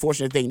that's the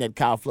unfortunate thing that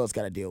Kyle Flood's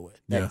got to deal with.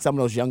 That some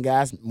of those young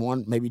guys,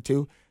 1, maybe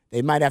 2,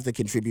 they might have to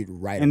contribute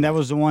right And away. that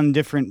was the one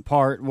different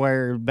part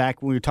where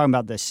back when we were talking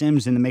about the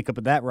Sims and the makeup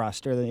of that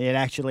roster, it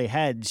actually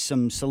had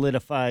some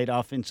solidified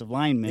offensive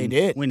linemen. They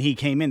did. When he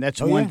came in.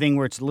 That's Oh, one yeah. thing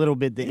where it's a little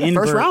bit the Yeah,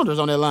 inverse. first rounders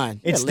on that line.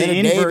 It's yeah, the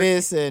Leonard invert-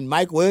 Davis and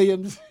Mike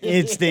Williams.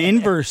 It's the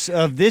inverse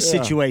of this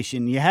Yeah.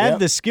 situation. You have Yep.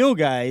 the skill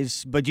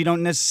guys, but you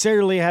don't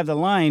necessarily have the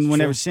line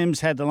whenever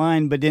Sims had the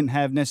line but didn't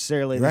have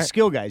necessarily the Right.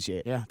 skill guys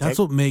yet. Yeah, That's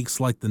what makes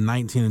like the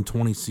 19 and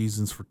 20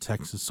 seasons for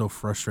Texas so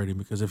frustrating,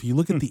 because if you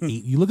look at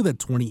you look at that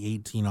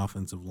 2018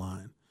 offensive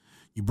line,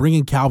 you bring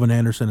in Calvin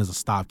Anderson as a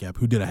stopgap,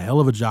 who did a hell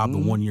of a job the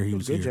 1 year he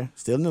was good, here. yeah.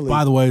 Still in the league.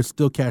 By the way,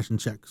 still cashing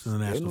checks in the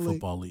in the National league.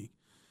 Football League.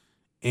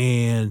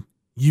 And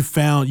you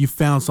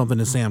found something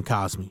in Sam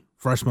Cosmi,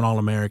 freshman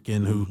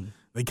All-American, who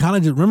they kind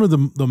of just remember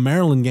the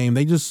Maryland game.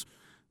 They just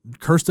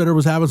Kerstetter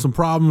was having some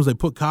problems. They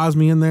put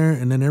Cosmi in there,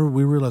 and then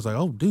we realized like,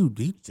 oh, dude,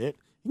 he That's it.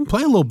 can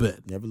play a little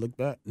bit. Never look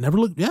back.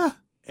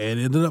 And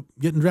ended up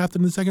getting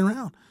drafted in the second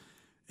round.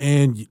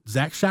 And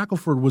Zach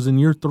Shackelford was in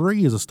year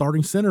 3 as a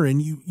starting center,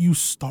 and you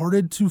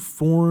started to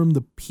form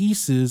the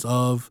pieces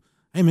of,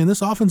 hey, man,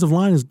 this offensive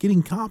line is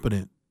getting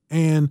competent.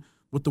 And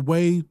with the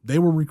way they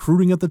were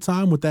recruiting at the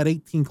time with that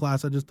 18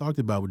 class I just talked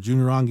about with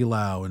Junior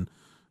Angulau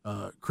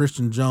and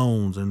Christian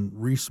Jones and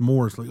Reese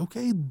Morris, like,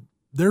 okay,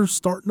 they're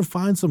starting to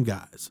find some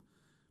guys.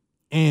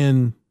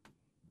 And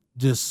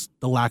just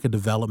the lack of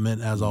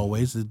development, as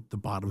always, the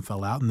bottom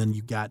fell out. And then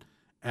you got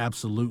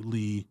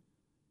absolutely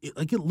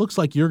it looks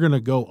like you're going to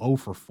go 0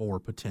 for 4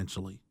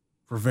 potentially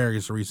for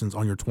various reasons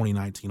on your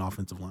 2019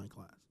 offensive line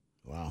class.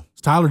 Wow.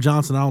 It's Tyler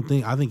Johnson.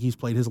 I think he's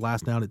played his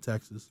last down at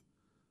Texas.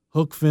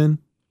 Hook Finn,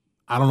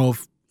 I don't know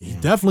if he's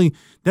definitely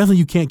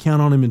you can't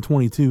count on him in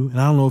 22,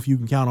 and I don't know if you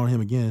can count on him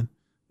again.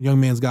 The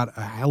young man's got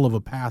a hell of a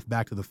path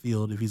back to the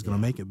field if he's going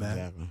to make it back.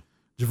 Exactly.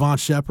 Javon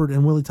Shepard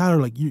and Willie Tyler,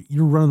 like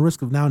you're running the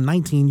risk of now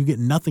 19, you get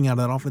nothing out of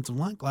that offensive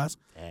line class.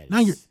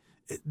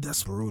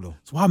 That's brutal.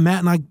 That's why Matt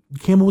and I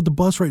came up with the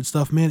bus rate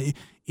stuff, man.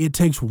 It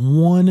takes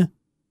one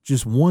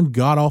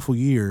god awful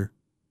year,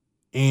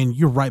 and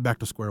you're right back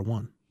to square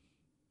one.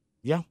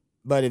 Yeah,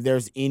 but if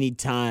there's any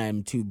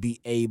time to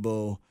be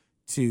able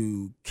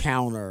to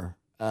counter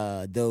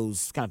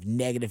those kind of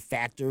negative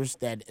factors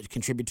that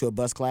contribute to a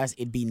bus class,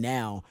 it'd be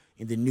now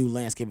in the new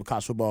landscape of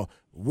college football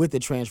with the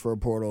transfer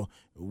portal,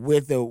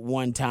 with the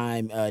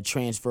one-time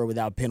transfer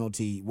without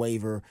penalty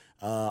waiver.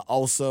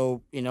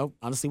 Also,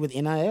 honestly, with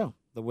NIL,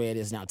 the way it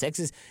is now.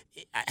 Texas,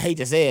 I hate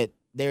to say it,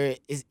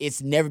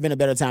 it's never been a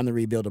better time to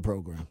rebuild a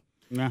program.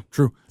 Yeah,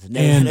 true.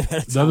 And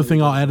the other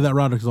thing I'll add to that,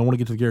 Rod, because I want to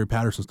get to the Gary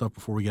Patterson stuff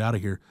before we get out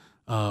of here.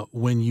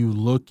 When you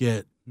look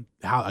at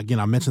how, again,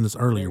 I mentioned this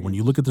earlier, when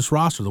you look at this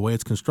roster, the way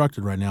it's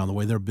constructed right now and the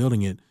way they're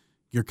building it,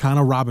 you're kind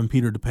of robbing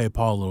Peter to pay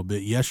Paul a little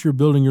bit. Yes, you're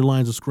building your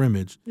lines of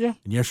scrimmage. Yeah.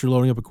 And yes, you're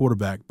loading up a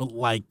quarterback. But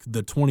like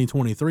the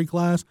 2023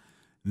 class,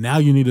 now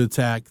you need to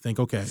think,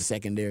 okay.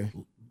 Secondary.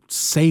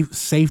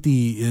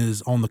 Safety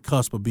is on the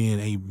cusp of being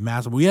a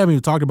massive. We haven't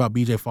even talked about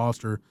B.J.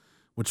 Foster,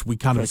 which we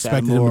kind of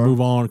expected him to move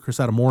on. Chris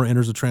Adamora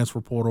enters the transfer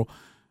portal.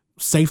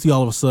 Safety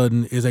all of a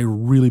sudden is a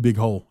really big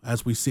hole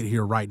as we sit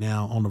here right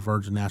now on the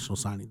verge of National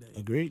Signing Day.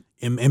 Agreed.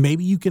 And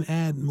maybe you can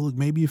add, look,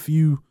 maybe if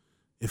you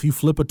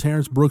flip a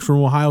Terrence Brooks from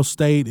Ohio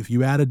State, if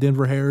you add a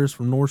Denver Harris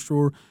from North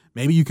Shore,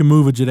 maybe you can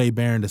move a Jadae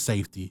Barron to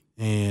safety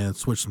and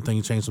switch some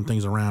things, change some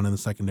things around in the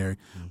secondary.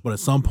 But at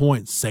some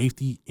point,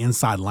 safety,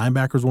 inside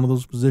linebacker is one of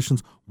those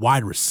positions.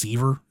 Wide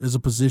receiver is a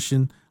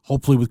position.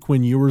 Hopefully with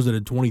Quinn Ewers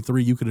at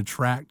 23, you could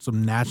attract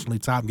some nationally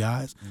top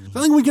guys. So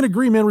I think we can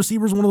agree, man,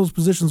 receiver is one of those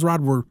positions,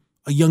 Rod, where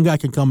a young guy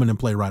can come in and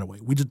play right away.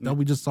 We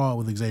just saw it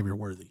with Xavier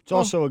Worthy. It's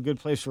also a good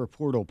place for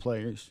portal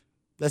players.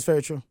 That's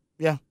very true.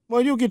 Yeah.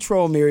 Well, you'll get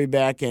Troll Mary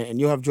back, and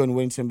you'll have Jordan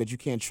Whittington, but you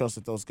can't trust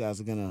that those guys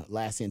are going to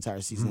last the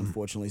entire season,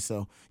 unfortunately.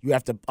 So you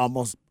have to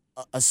almost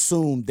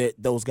assume that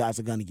those guys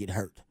are going to get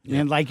hurt.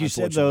 And like you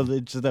said, though,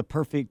 it's the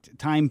perfect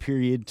time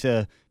period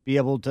to be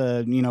able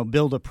to,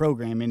 build a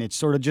program. And it's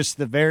sort of just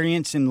the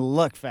variance and the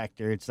luck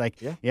factor. It's like,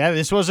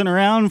 this wasn't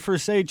around for,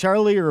 say,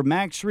 Charlie or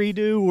Max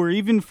Redo or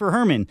even for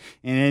Herman.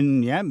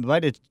 And,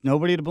 but it's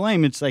nobody to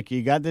blame. It's like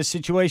you got this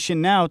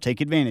situation now. Take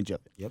advantage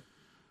of it. Yep.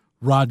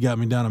 Rod got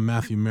me down a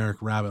Matthew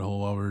Merrick rabbit hole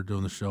while we were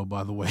doing the show,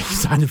 by the way.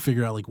 Trying to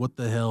figure out, what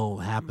the hell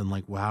happened?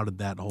 How did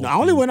that whole I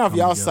only went off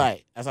y'all's together?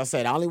 site. As I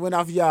said, I only went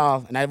off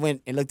y'all, and I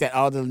went and looked at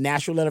all the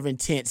national letter of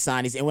intent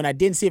signings. And when I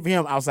didn't see it for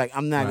him, I was like,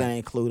 I'm not going to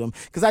include him.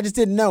 Because I just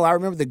didn't know. I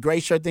remember the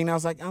gray shirt thing, and I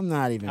was like, I'm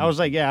not even. I was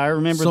like, I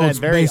remember So that it's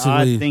very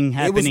odd basically- thing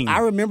happening. I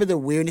remember the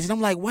weirdness, and I'm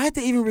like, why did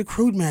they even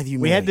recruit Matthew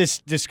We Merrick? had this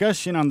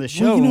discussion on the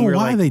show. Well, you and know we were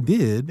why like, they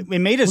did? It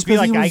made us be Because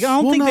like, he was- I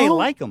don't well, think they no.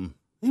 like him.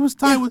 He was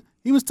tight with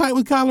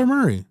Kyler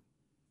Murray.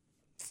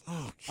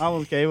 Oh,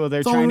 okay. Well, they're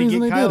That's the trying to only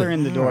get reason they did Kyler it.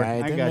 in the door. All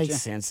right, I that got makes you.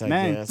 sense, I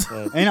Man. guess.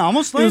 But And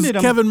almost It was landed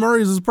him. Kevin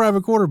Murray's his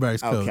private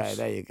quarterbacks coach. okay,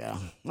 there you go.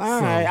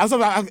 All right. I was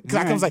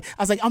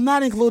like, I'm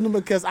not including him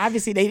because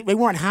obviously they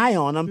weren't high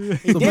on him.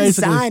 He didn't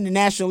basically- sign the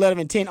national letter of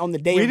intent on the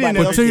day. We everybody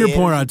didn't else But to your did.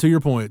 point, Rod,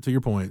 to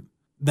your point,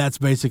 that's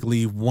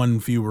basically one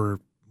fewer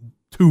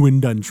two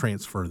and done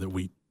transfer that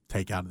we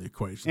take out of the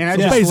equation. And I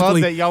So just love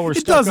basically, that y'all were it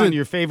stuck on doesn't-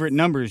 your favorite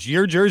numbers.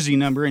 Your jersey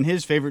number and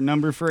his favorite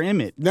number for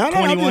Emmett. No,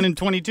 21 and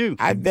 22.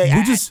 I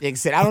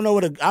said I don't know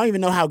I don't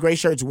even know how gray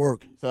shirts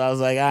work. So I was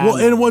like, Well,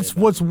 and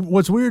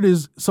what's weird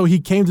is, so he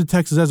came to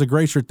Texas as a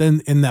gray shirt.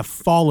 Then in that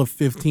fall of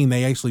 15,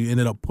 they actually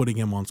ended up putting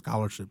him on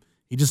scholarship.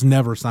 He just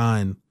never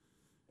signed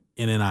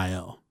an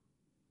NIL.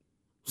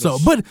 So,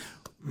 but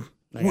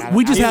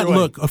we just had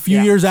a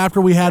few years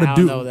after we had I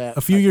don't know that.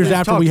 a few years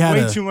after we had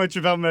way too much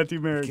about Matthew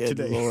Merrick Good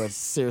today. Lord,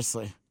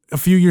 seriously. a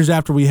few years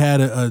after we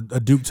had a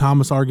Duke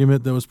Thomas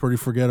argument that was pretty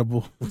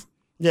forgettable.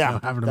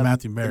 Yeah, having a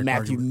Matthew Merrick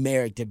argument.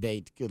 Merrick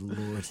debate. Good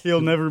Lord, He'll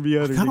never be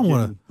uttered. I kind of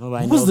want to.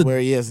 Nobody knows where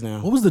he is now.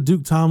 What was the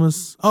Duke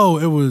Thomas? Oh,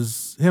 it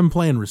was him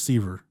playing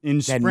receiver in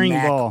That spring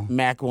ball.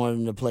 Mac wanted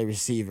him to play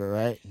receiver,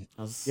 right?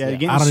 Yeah,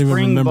 I don't even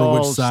remember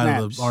which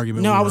side of the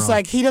argument. No, we I were was on.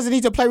 like, he doesn't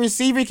need to play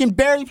receiver. He can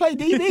barely play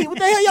DB. What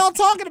the hell y'all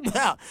talking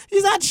about?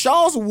 He's not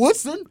Charles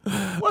Woodson.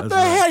 What the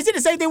hell? He did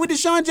the same thing with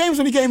Deshaun James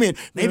when he came in.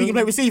 Maybe he can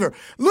play receiver.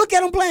 Look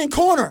at him playing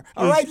corner.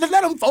 All right,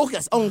 let him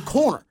focus on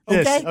corner.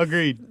 Okay, Yes,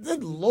 agreed.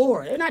 Good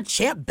Lord, they're not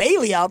Champ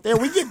Bailey out there.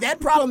 We get that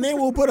problem, then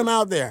we'll put him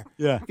out there.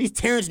 Yeah, he's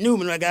Terrence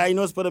Newman, right guy. You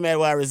know, let's put him at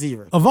wide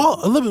receiver.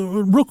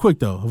 Real quick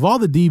though, of all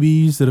the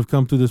DBs that have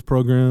come through this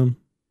program,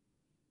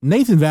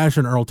 Nathan Vasher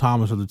and Earl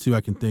Thomas are the two I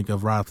can think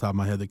of right off the top of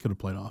my head that could have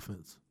played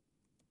offense.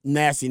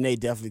 Nasty Nate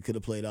definitely could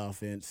have played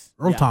offense.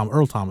 Earl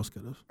Thomas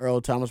could have.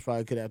 Earl Thomas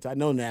probably could have. I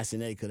know Nasty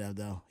Nate could have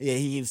though. Yeah,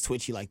 he was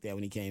twitchy like that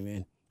when he came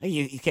in.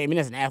 He came in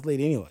as an athlete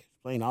anyway,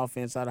 playing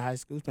offense out of high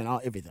school, playing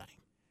everything.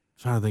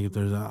 Trying to think if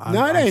there's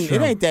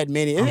it ain't that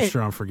many. I'm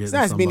sure I'm forgetting. It's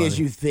not as many as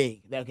somebody. you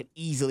think that could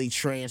easily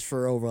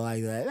transfer over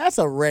like that. That's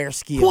a rare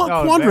skill.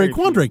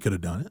 Quandre could have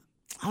done it.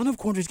 I don't know if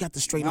Quandre's got the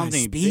straight I don't line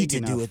think speed big to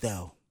do enough. it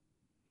though.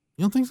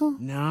 You don't think so?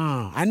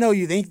 No, I know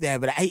you think that,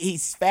 but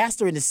he's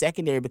faster in the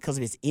secondary because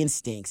of his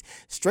instincts.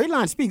 Straight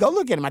line speed. Go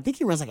look at him. I think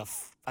he runs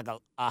like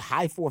a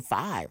high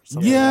 4.5 or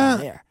something. Yeah. around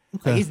there.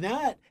 Okay. Like he's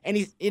not, and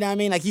he's you know what I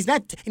mean. Like he's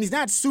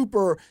not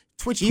super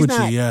twitchy.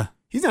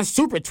 He's not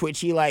super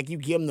twitchy. Like you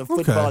give him the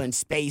football in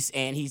space,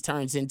 and he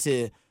turns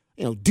into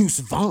Deuce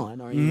Vaughn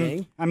or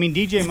anything. I mean,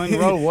 DJ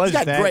Monroe was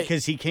got that great-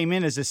 because he came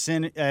in as a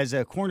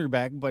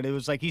cornerback, but it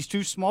was like he's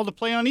too small to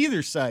play on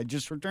either side,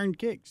 just return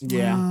kicks.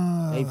 Yeah,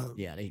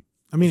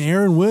 I mean,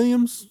 Aaron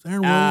Williams. he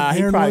Aaron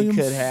probably Williams.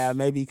 could have.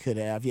 Maybe he could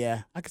have.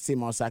 Yeah, I could see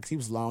him on side because he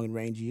was long and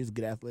rangy. He was a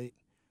good athlete.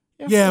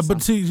 Yeah, but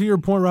to your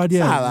point, Rod,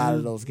 yeah, not a lot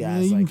of those guys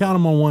Yeah, you can like count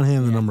them on one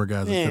hand the number of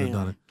guys that Yeah, could have yeah,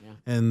 done it. yeah.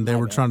 And they My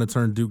were bad. trying to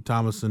turn Duke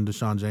Thomas and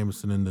Deshaun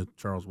Jameson into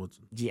Charles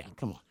Woodson. Yeah,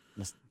 come on.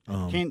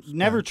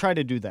 Never try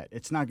to do that.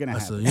 It's not going to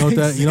happen.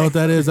 You know what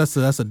that is? That's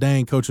a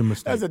dang coaching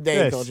mistake. That's a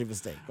dang coaching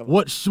mistake. Come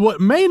on. What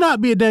may not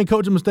be a dang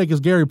coaching mistake is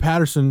Gary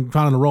Patterson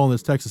finding a role in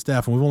this Texas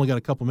staff, and we've only got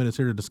a couple minutes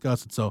here to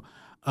discuss it. So,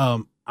 my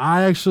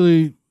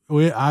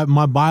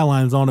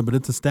byline's on it, but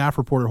it's a staff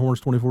report at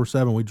Horns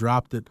 24/7. We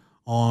dropped it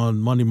on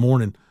Monday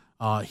morning.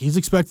 He's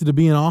expected to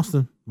be in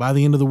Austin by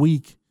the end of the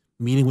week,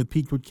 meeting with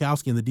Pete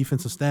Kwiatkowski and the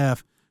defensive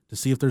staff to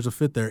see if there's a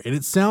fit there. And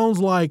it sounds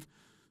like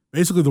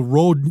basically the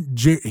role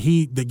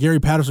that Gary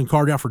Patterson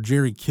carved out for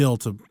Jerry Kill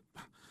to,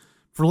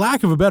 for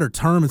lack of a better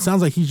term, it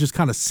sounds like he's just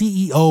kind of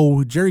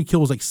CEO. Jerry Kill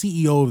was like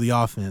CEO of the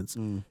offense.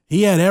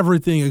 He had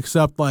everything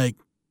except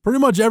pretty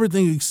much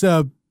everything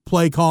except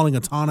play calling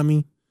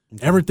autonomy.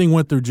 Okay. Everything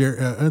went through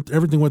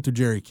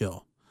Jerry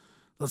Kill.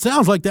 So it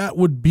sounds like that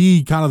would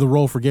be kind of the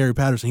role for Gary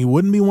Patterson. He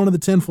wouldn't be one of the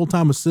 10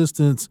 full-time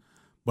assistants,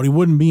 but he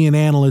wouldn't be an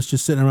analyst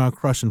just sitting around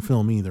crushing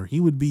film either. He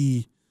would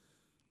be,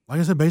 like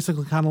I said,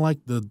 basically kind of like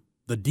the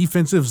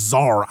defensive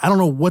czar. I don't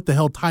know what the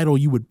hell title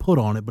you would put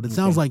on it, but it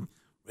sounds like,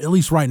 at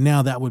least right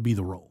now, that would be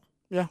the role.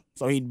 Yeah.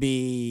 So he'd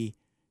be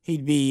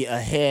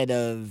ahead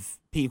of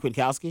Pete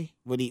Kwiatkowski.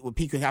 Would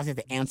Pete Kwiatkowski have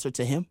to answer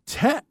to him?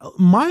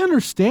 My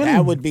understanding,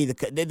 that would be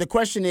the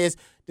question is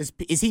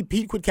he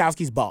Pete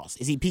Kwiatkowski's boss?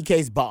 Is he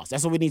PK's boss?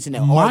 That's what we need to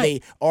know.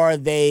 Are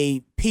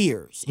they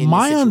peers? In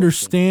my this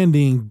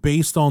understanding,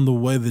 based on the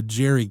way the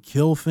Jerry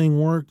Kill thing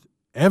worked,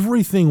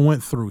 everything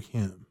went through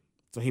him.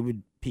 So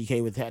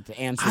PK would have to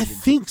answer. I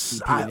think.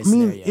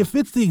 If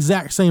it's the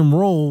exact same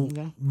role,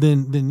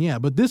 then yeah.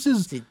 But this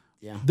is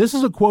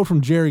a quote from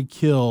Jerry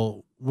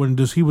Kill when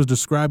he was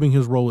describing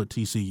his role at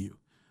TCU.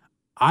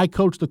 I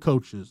coach the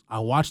coaches. I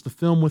watch the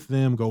film with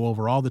them, go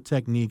over all the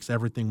techniques,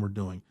 everything we're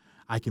doing.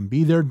 I can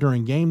be there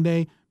during game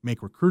day,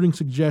 make recruiting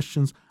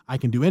suggestions. I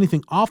can do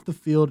anything off the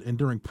field, and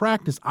during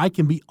practice, I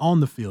can be on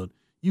the field.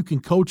 You can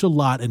coach a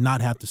lot and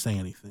not have to say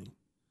anything.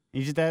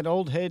 He's that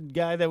old head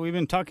guy that we've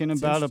been talking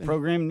about a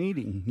program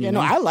needing. Yeah,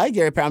 I like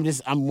Gary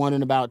Patterson. I'm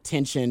wondering about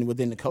tension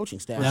within the coaching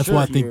staff. That's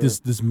why I think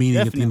this meeting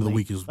at the end of the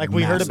week is like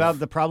we heard about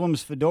the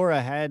problems Fedora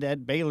had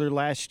at Baylor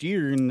last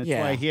year, and that's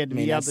why he had to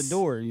be out the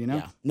door.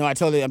 Yeah. No,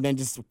 I've been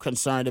just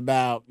concerned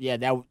about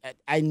that.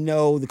 I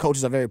know the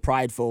coaches are very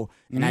prideful,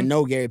 and I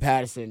know Gary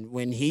Patterson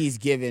when he's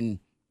given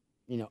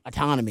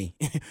autonomy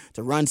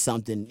to run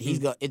something, he's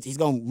going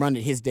to run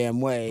it his damn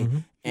way.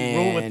 And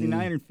roll with the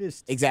iron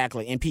fist.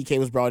 Exactly. And PK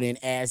was brought in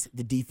as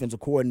the defensive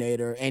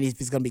coordinator, and if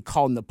he's going to be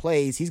calling the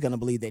plays, he's going to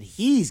believe that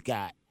he's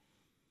got,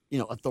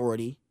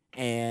 authority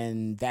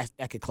and that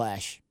could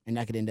clash, and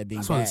that could end up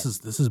being That's bad. why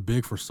this is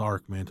big for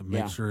Sark, man, to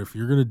make sure if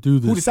you're going to do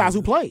this. Who decides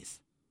who plays?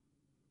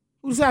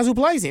 Who decides who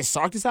plays? Is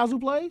Sark decides who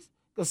plays?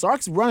 Because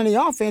Sark's running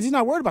the offense. He's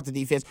not worried about the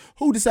defense.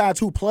 Who decides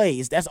who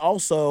plays? That's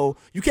also,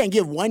 you can't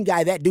give one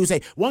guy that do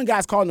say, one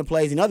guy's calling the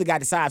plays and the other guy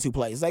decides who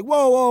plays. It's like,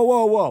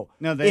 whoa.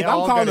 No, they if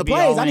all I'm calling gotta the be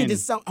plays, all I need in.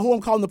 to who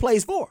I'm calling the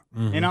plays for.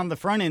 Mm-hmm. And on the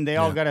front end, they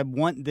all got to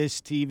want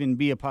this to even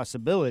be a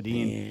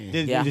possibility. And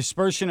the Yeah.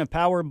 dispersion of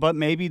power, but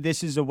maybe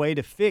this is a way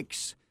to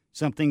fix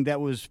something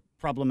that was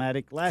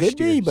problematic last Could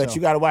year. be, but so.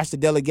 you got to watch the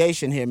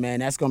delegation here,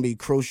 man. That's going to be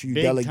crucial. You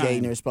Big delegating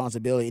time. the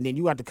responsibility. And then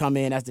you have to come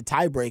in as the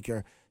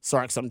tiebreaker,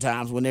 Sark,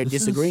 sometimes when they're This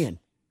is- disagreeing.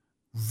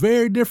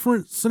 Very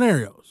different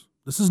scenarios.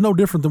 This is no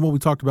different than what we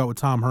talked about with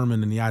Tom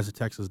Herman and the Eyes of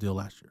Texas deal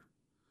last year.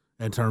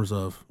 In terms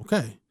of,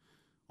 okay,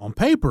 on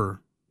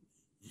paper,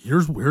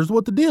 here's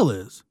what the deal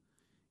is.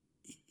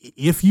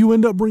 If you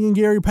end up bringing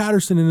Gary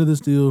Patterson into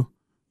this deal,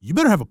 you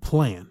better have a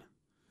plan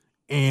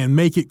and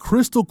make it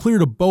crystal clear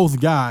to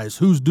both guys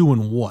who's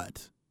doing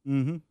what.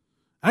 Mm-hmm.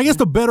 I guess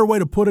the better way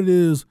to put it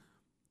is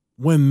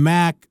when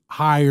Mac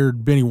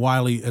hired Benny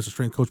Wiley as a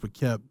strength coach but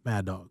kept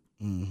Mad Dog.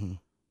 Mm-hmm.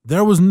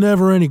 There was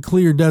never any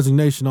clear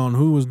designation on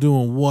who was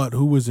doing what,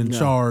 who was in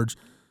charge,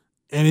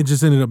 and it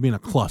just ended up being a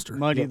cluster.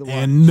 Muddy the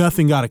waters. And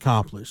nothing got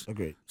accomplished.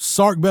 Agreed.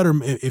 Sark better,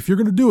 if you're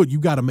going to do it, you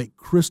got to make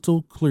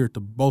crystal clear to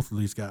both of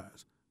these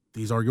guys.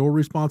 These are your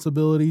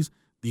responsibilities.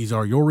 These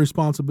are your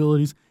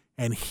responsibilities.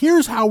 And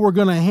here's how we're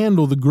going to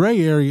handle the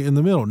gray area in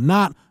the middle.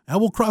 Not, and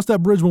we'll cross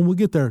that bridge when we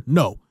get there.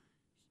 No.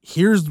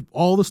 Here's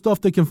all the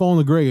stuff that can fall in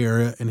the gray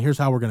area, and here's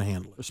how we're going to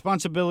handle it.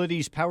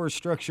 Responsibilities, power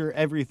structure,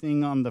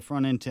 everything on the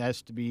front end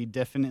has to be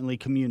definitely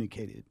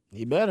communicated.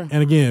 You better.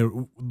 And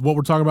again, what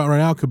we're talking about right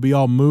now could be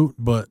all moot,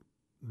 but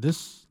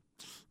this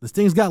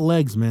thing's got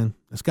legs, man.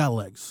 It's got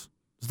legs.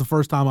 It's the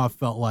first time I've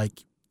felt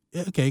like,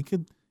 okay,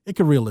 it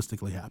could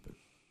realistically happen.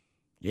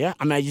 Yeah,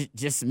 I mean,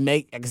 just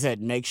make, like I said,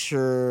 make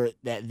sure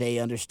that they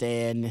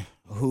understand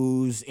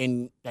who's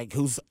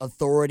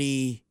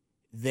authority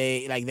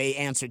they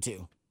answer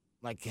to,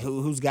 like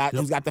who's got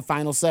the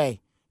final say.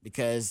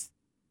 Because,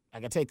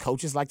 like I tell you,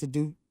 coaches like to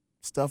do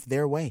stuff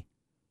their way.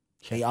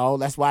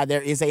 That's why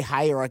there is a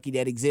hierarchy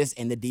that exists,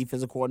 and the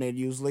defensive coordinator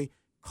usually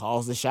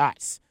calls the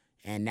shots.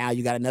 And now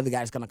you got another guy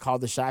that's going to call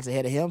the shots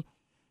ahead of him.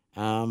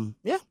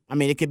 Yeah, I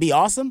mean, it could be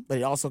awesome, but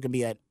it also could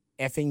be an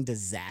effing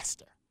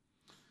disaster.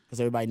 Because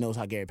everybody knows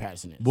how Gary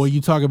Patterson is. Boy,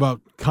 you talk about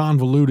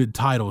convoluted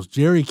titles.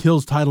 Jerry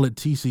Kill's title at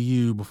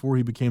TCU before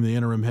he became the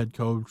interim head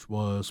coach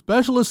was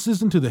special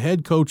assistant to the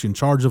head coach in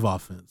charge of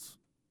offense.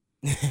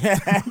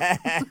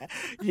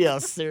 Yeah,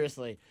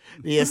 seriously.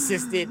 The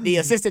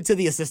assistant to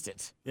the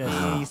assistant. Yeah,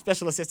 the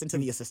special assistant to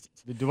the assistant.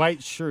 The Dwight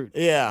Schrute.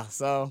 Yeah,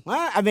 so,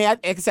 I mean,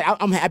 like I said,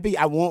 I'm happy.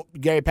 I want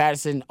Gary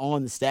Patterson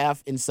on the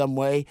staff in some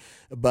way,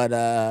 but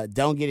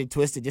don't get it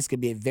twisted. This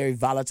could be a very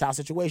volatile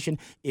situation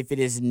if it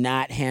is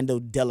not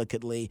handled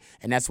delicately,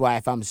 and that's why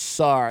if I'm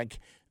Sark,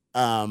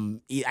 I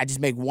just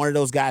make one of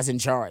those guys in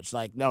charge.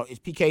 Like, no, it's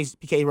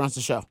PK runs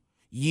the show.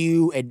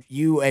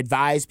 You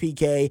advise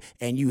PK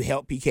and you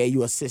help PK,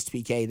 you assist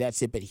PK,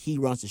 that's it, but he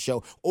runs the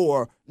show.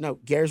 Or, no,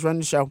 Gary's running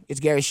the show. It's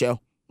Gary's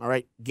show, all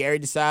right? Gary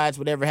decides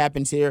whatever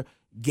happens here.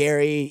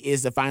 Gary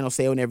is the final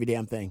say on every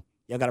damn thing.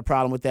 Y'all got a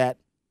problem with that?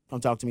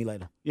 Come talk to me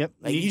later. Yep.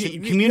 Like,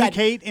 you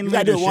communicate and you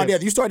gotta do it one or the leadership.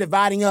 other. You start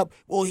dividing up,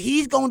 well,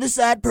 he's going to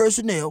decide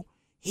personnel.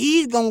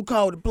 He's going to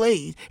call the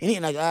plays. And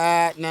then like,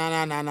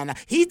 no.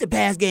 He's the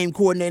pass game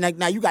coordinator. Like,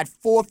 now you got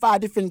 4 or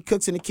 5 different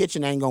cooks in the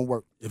kitchen. That ain't going to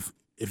work.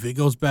 If it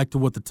goes back to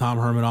what the Tom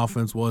Herman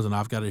offense was, and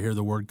I've got to hear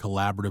the word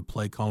collaborative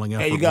play calling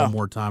There you effort go. one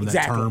more time,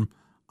 Exactly. that term,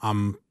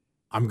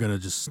 I'm gonna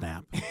just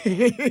snap.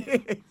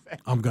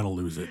 I'm gonna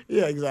lose it.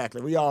 Yeah,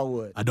 exactly. We all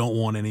would. I don't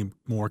want any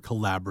more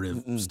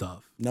collaborative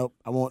stuff. Nope.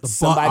 I want I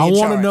somebody in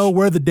want to charge. know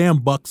where the damn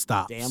buck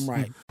stops. Damn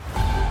right.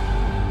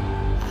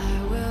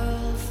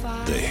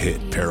 The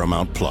hit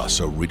Paramount Plus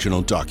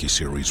original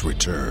docuseries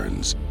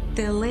returns.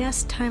 The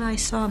last time I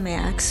saw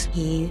Max,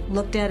 he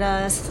looked at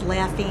us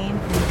laughing, and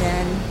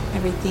then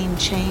everything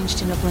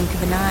changed in a blink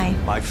of an eye.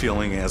 My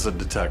feeling as a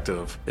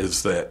detective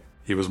is that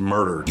he was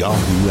murdered.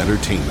 Yahoo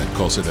Entertainment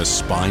calls it a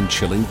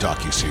spine-chilling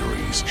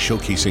docuseries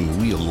showcasing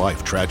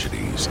real-life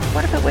tragedies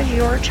What if it was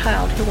your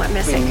child who went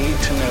missing? We need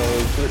to know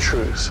the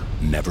truth.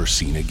 never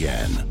seen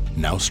again.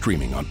 Now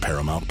streaming on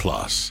Paramount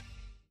Plus.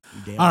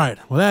 All right.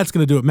 Well, that's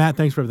going to do it. Matt,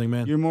 thanks for everything,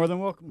 man. You're more than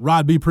welcome.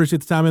 Rod B., appreciate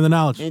the time and the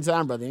knowledge.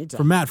 Anytime, brother. Anytime.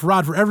 For Matt, for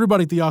Rod, for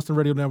everybody at the Austin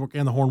Radio Network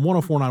and the Horn,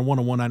 104.9, 101.9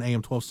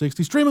 AM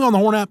 1260. Streaming on the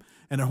Horn app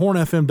and at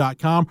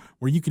hornfm.com,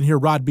 where you can hear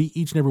Rod B.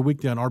 each and every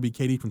weekday on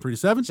RBKD from 3 to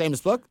 7.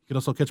 Shameless plug. You can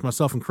also catch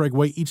myself and Craig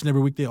Way each and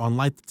every weekday on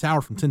Light the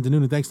Tower from 10 to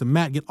noon. And thanks to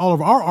Matt, get all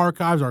of our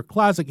archives, our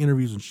classic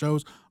interviews and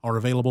shows are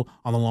available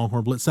on the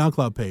Longhorn Blitz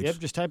SoundCloud page. Yep,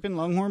 just type in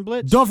Longhorn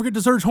Blitz. Don't forget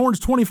to search Horns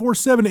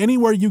 24/7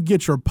 anywhere you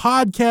get your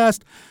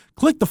podcast.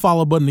 Click the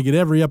follow button to get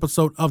every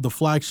episode of the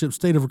flagship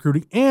State of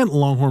Recruiting and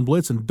Longhorn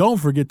Blitz. And don't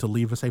forget to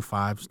leave us a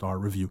 5-star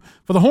review.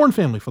 For the Horn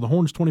family, for the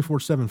Horns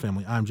 24/7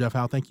 family, I'm Jeff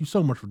Howe. Thank you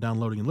so much for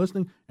downloading and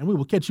listening, and we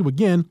will catch you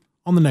again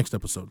on the next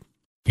episode.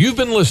 You've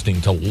been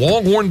listening to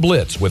Longhorn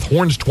Blitz with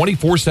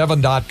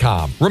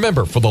horns247.com.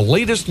 Remember, for the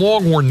latest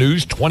Longhorn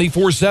news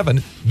 24/7,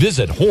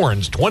 visit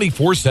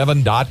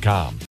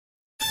horns247.com.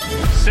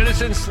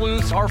 Citizen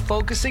sleuths are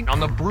focusing on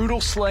the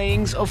brutal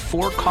slayings of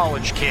 4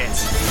 college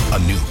kids. A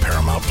new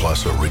Paramount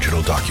Plus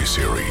original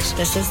docuseries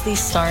This is the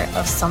start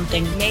of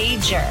something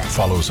major.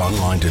 follows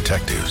online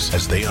detectives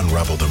as they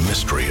unravel the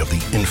mystery of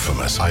the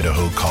infamous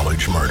Idaho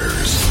College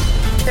murders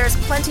There's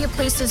plenty of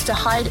places to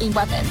hide a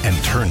weapon. and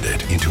turned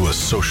it into a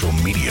social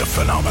media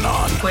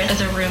phenomenon. Where are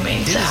the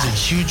roommates at?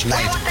 Huge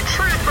night. I want the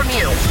truth from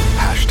you.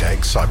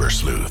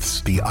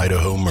 #CyberSleuths, the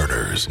Idaho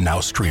murders, now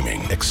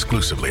streaming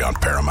exclusively on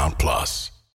Paramount Plus.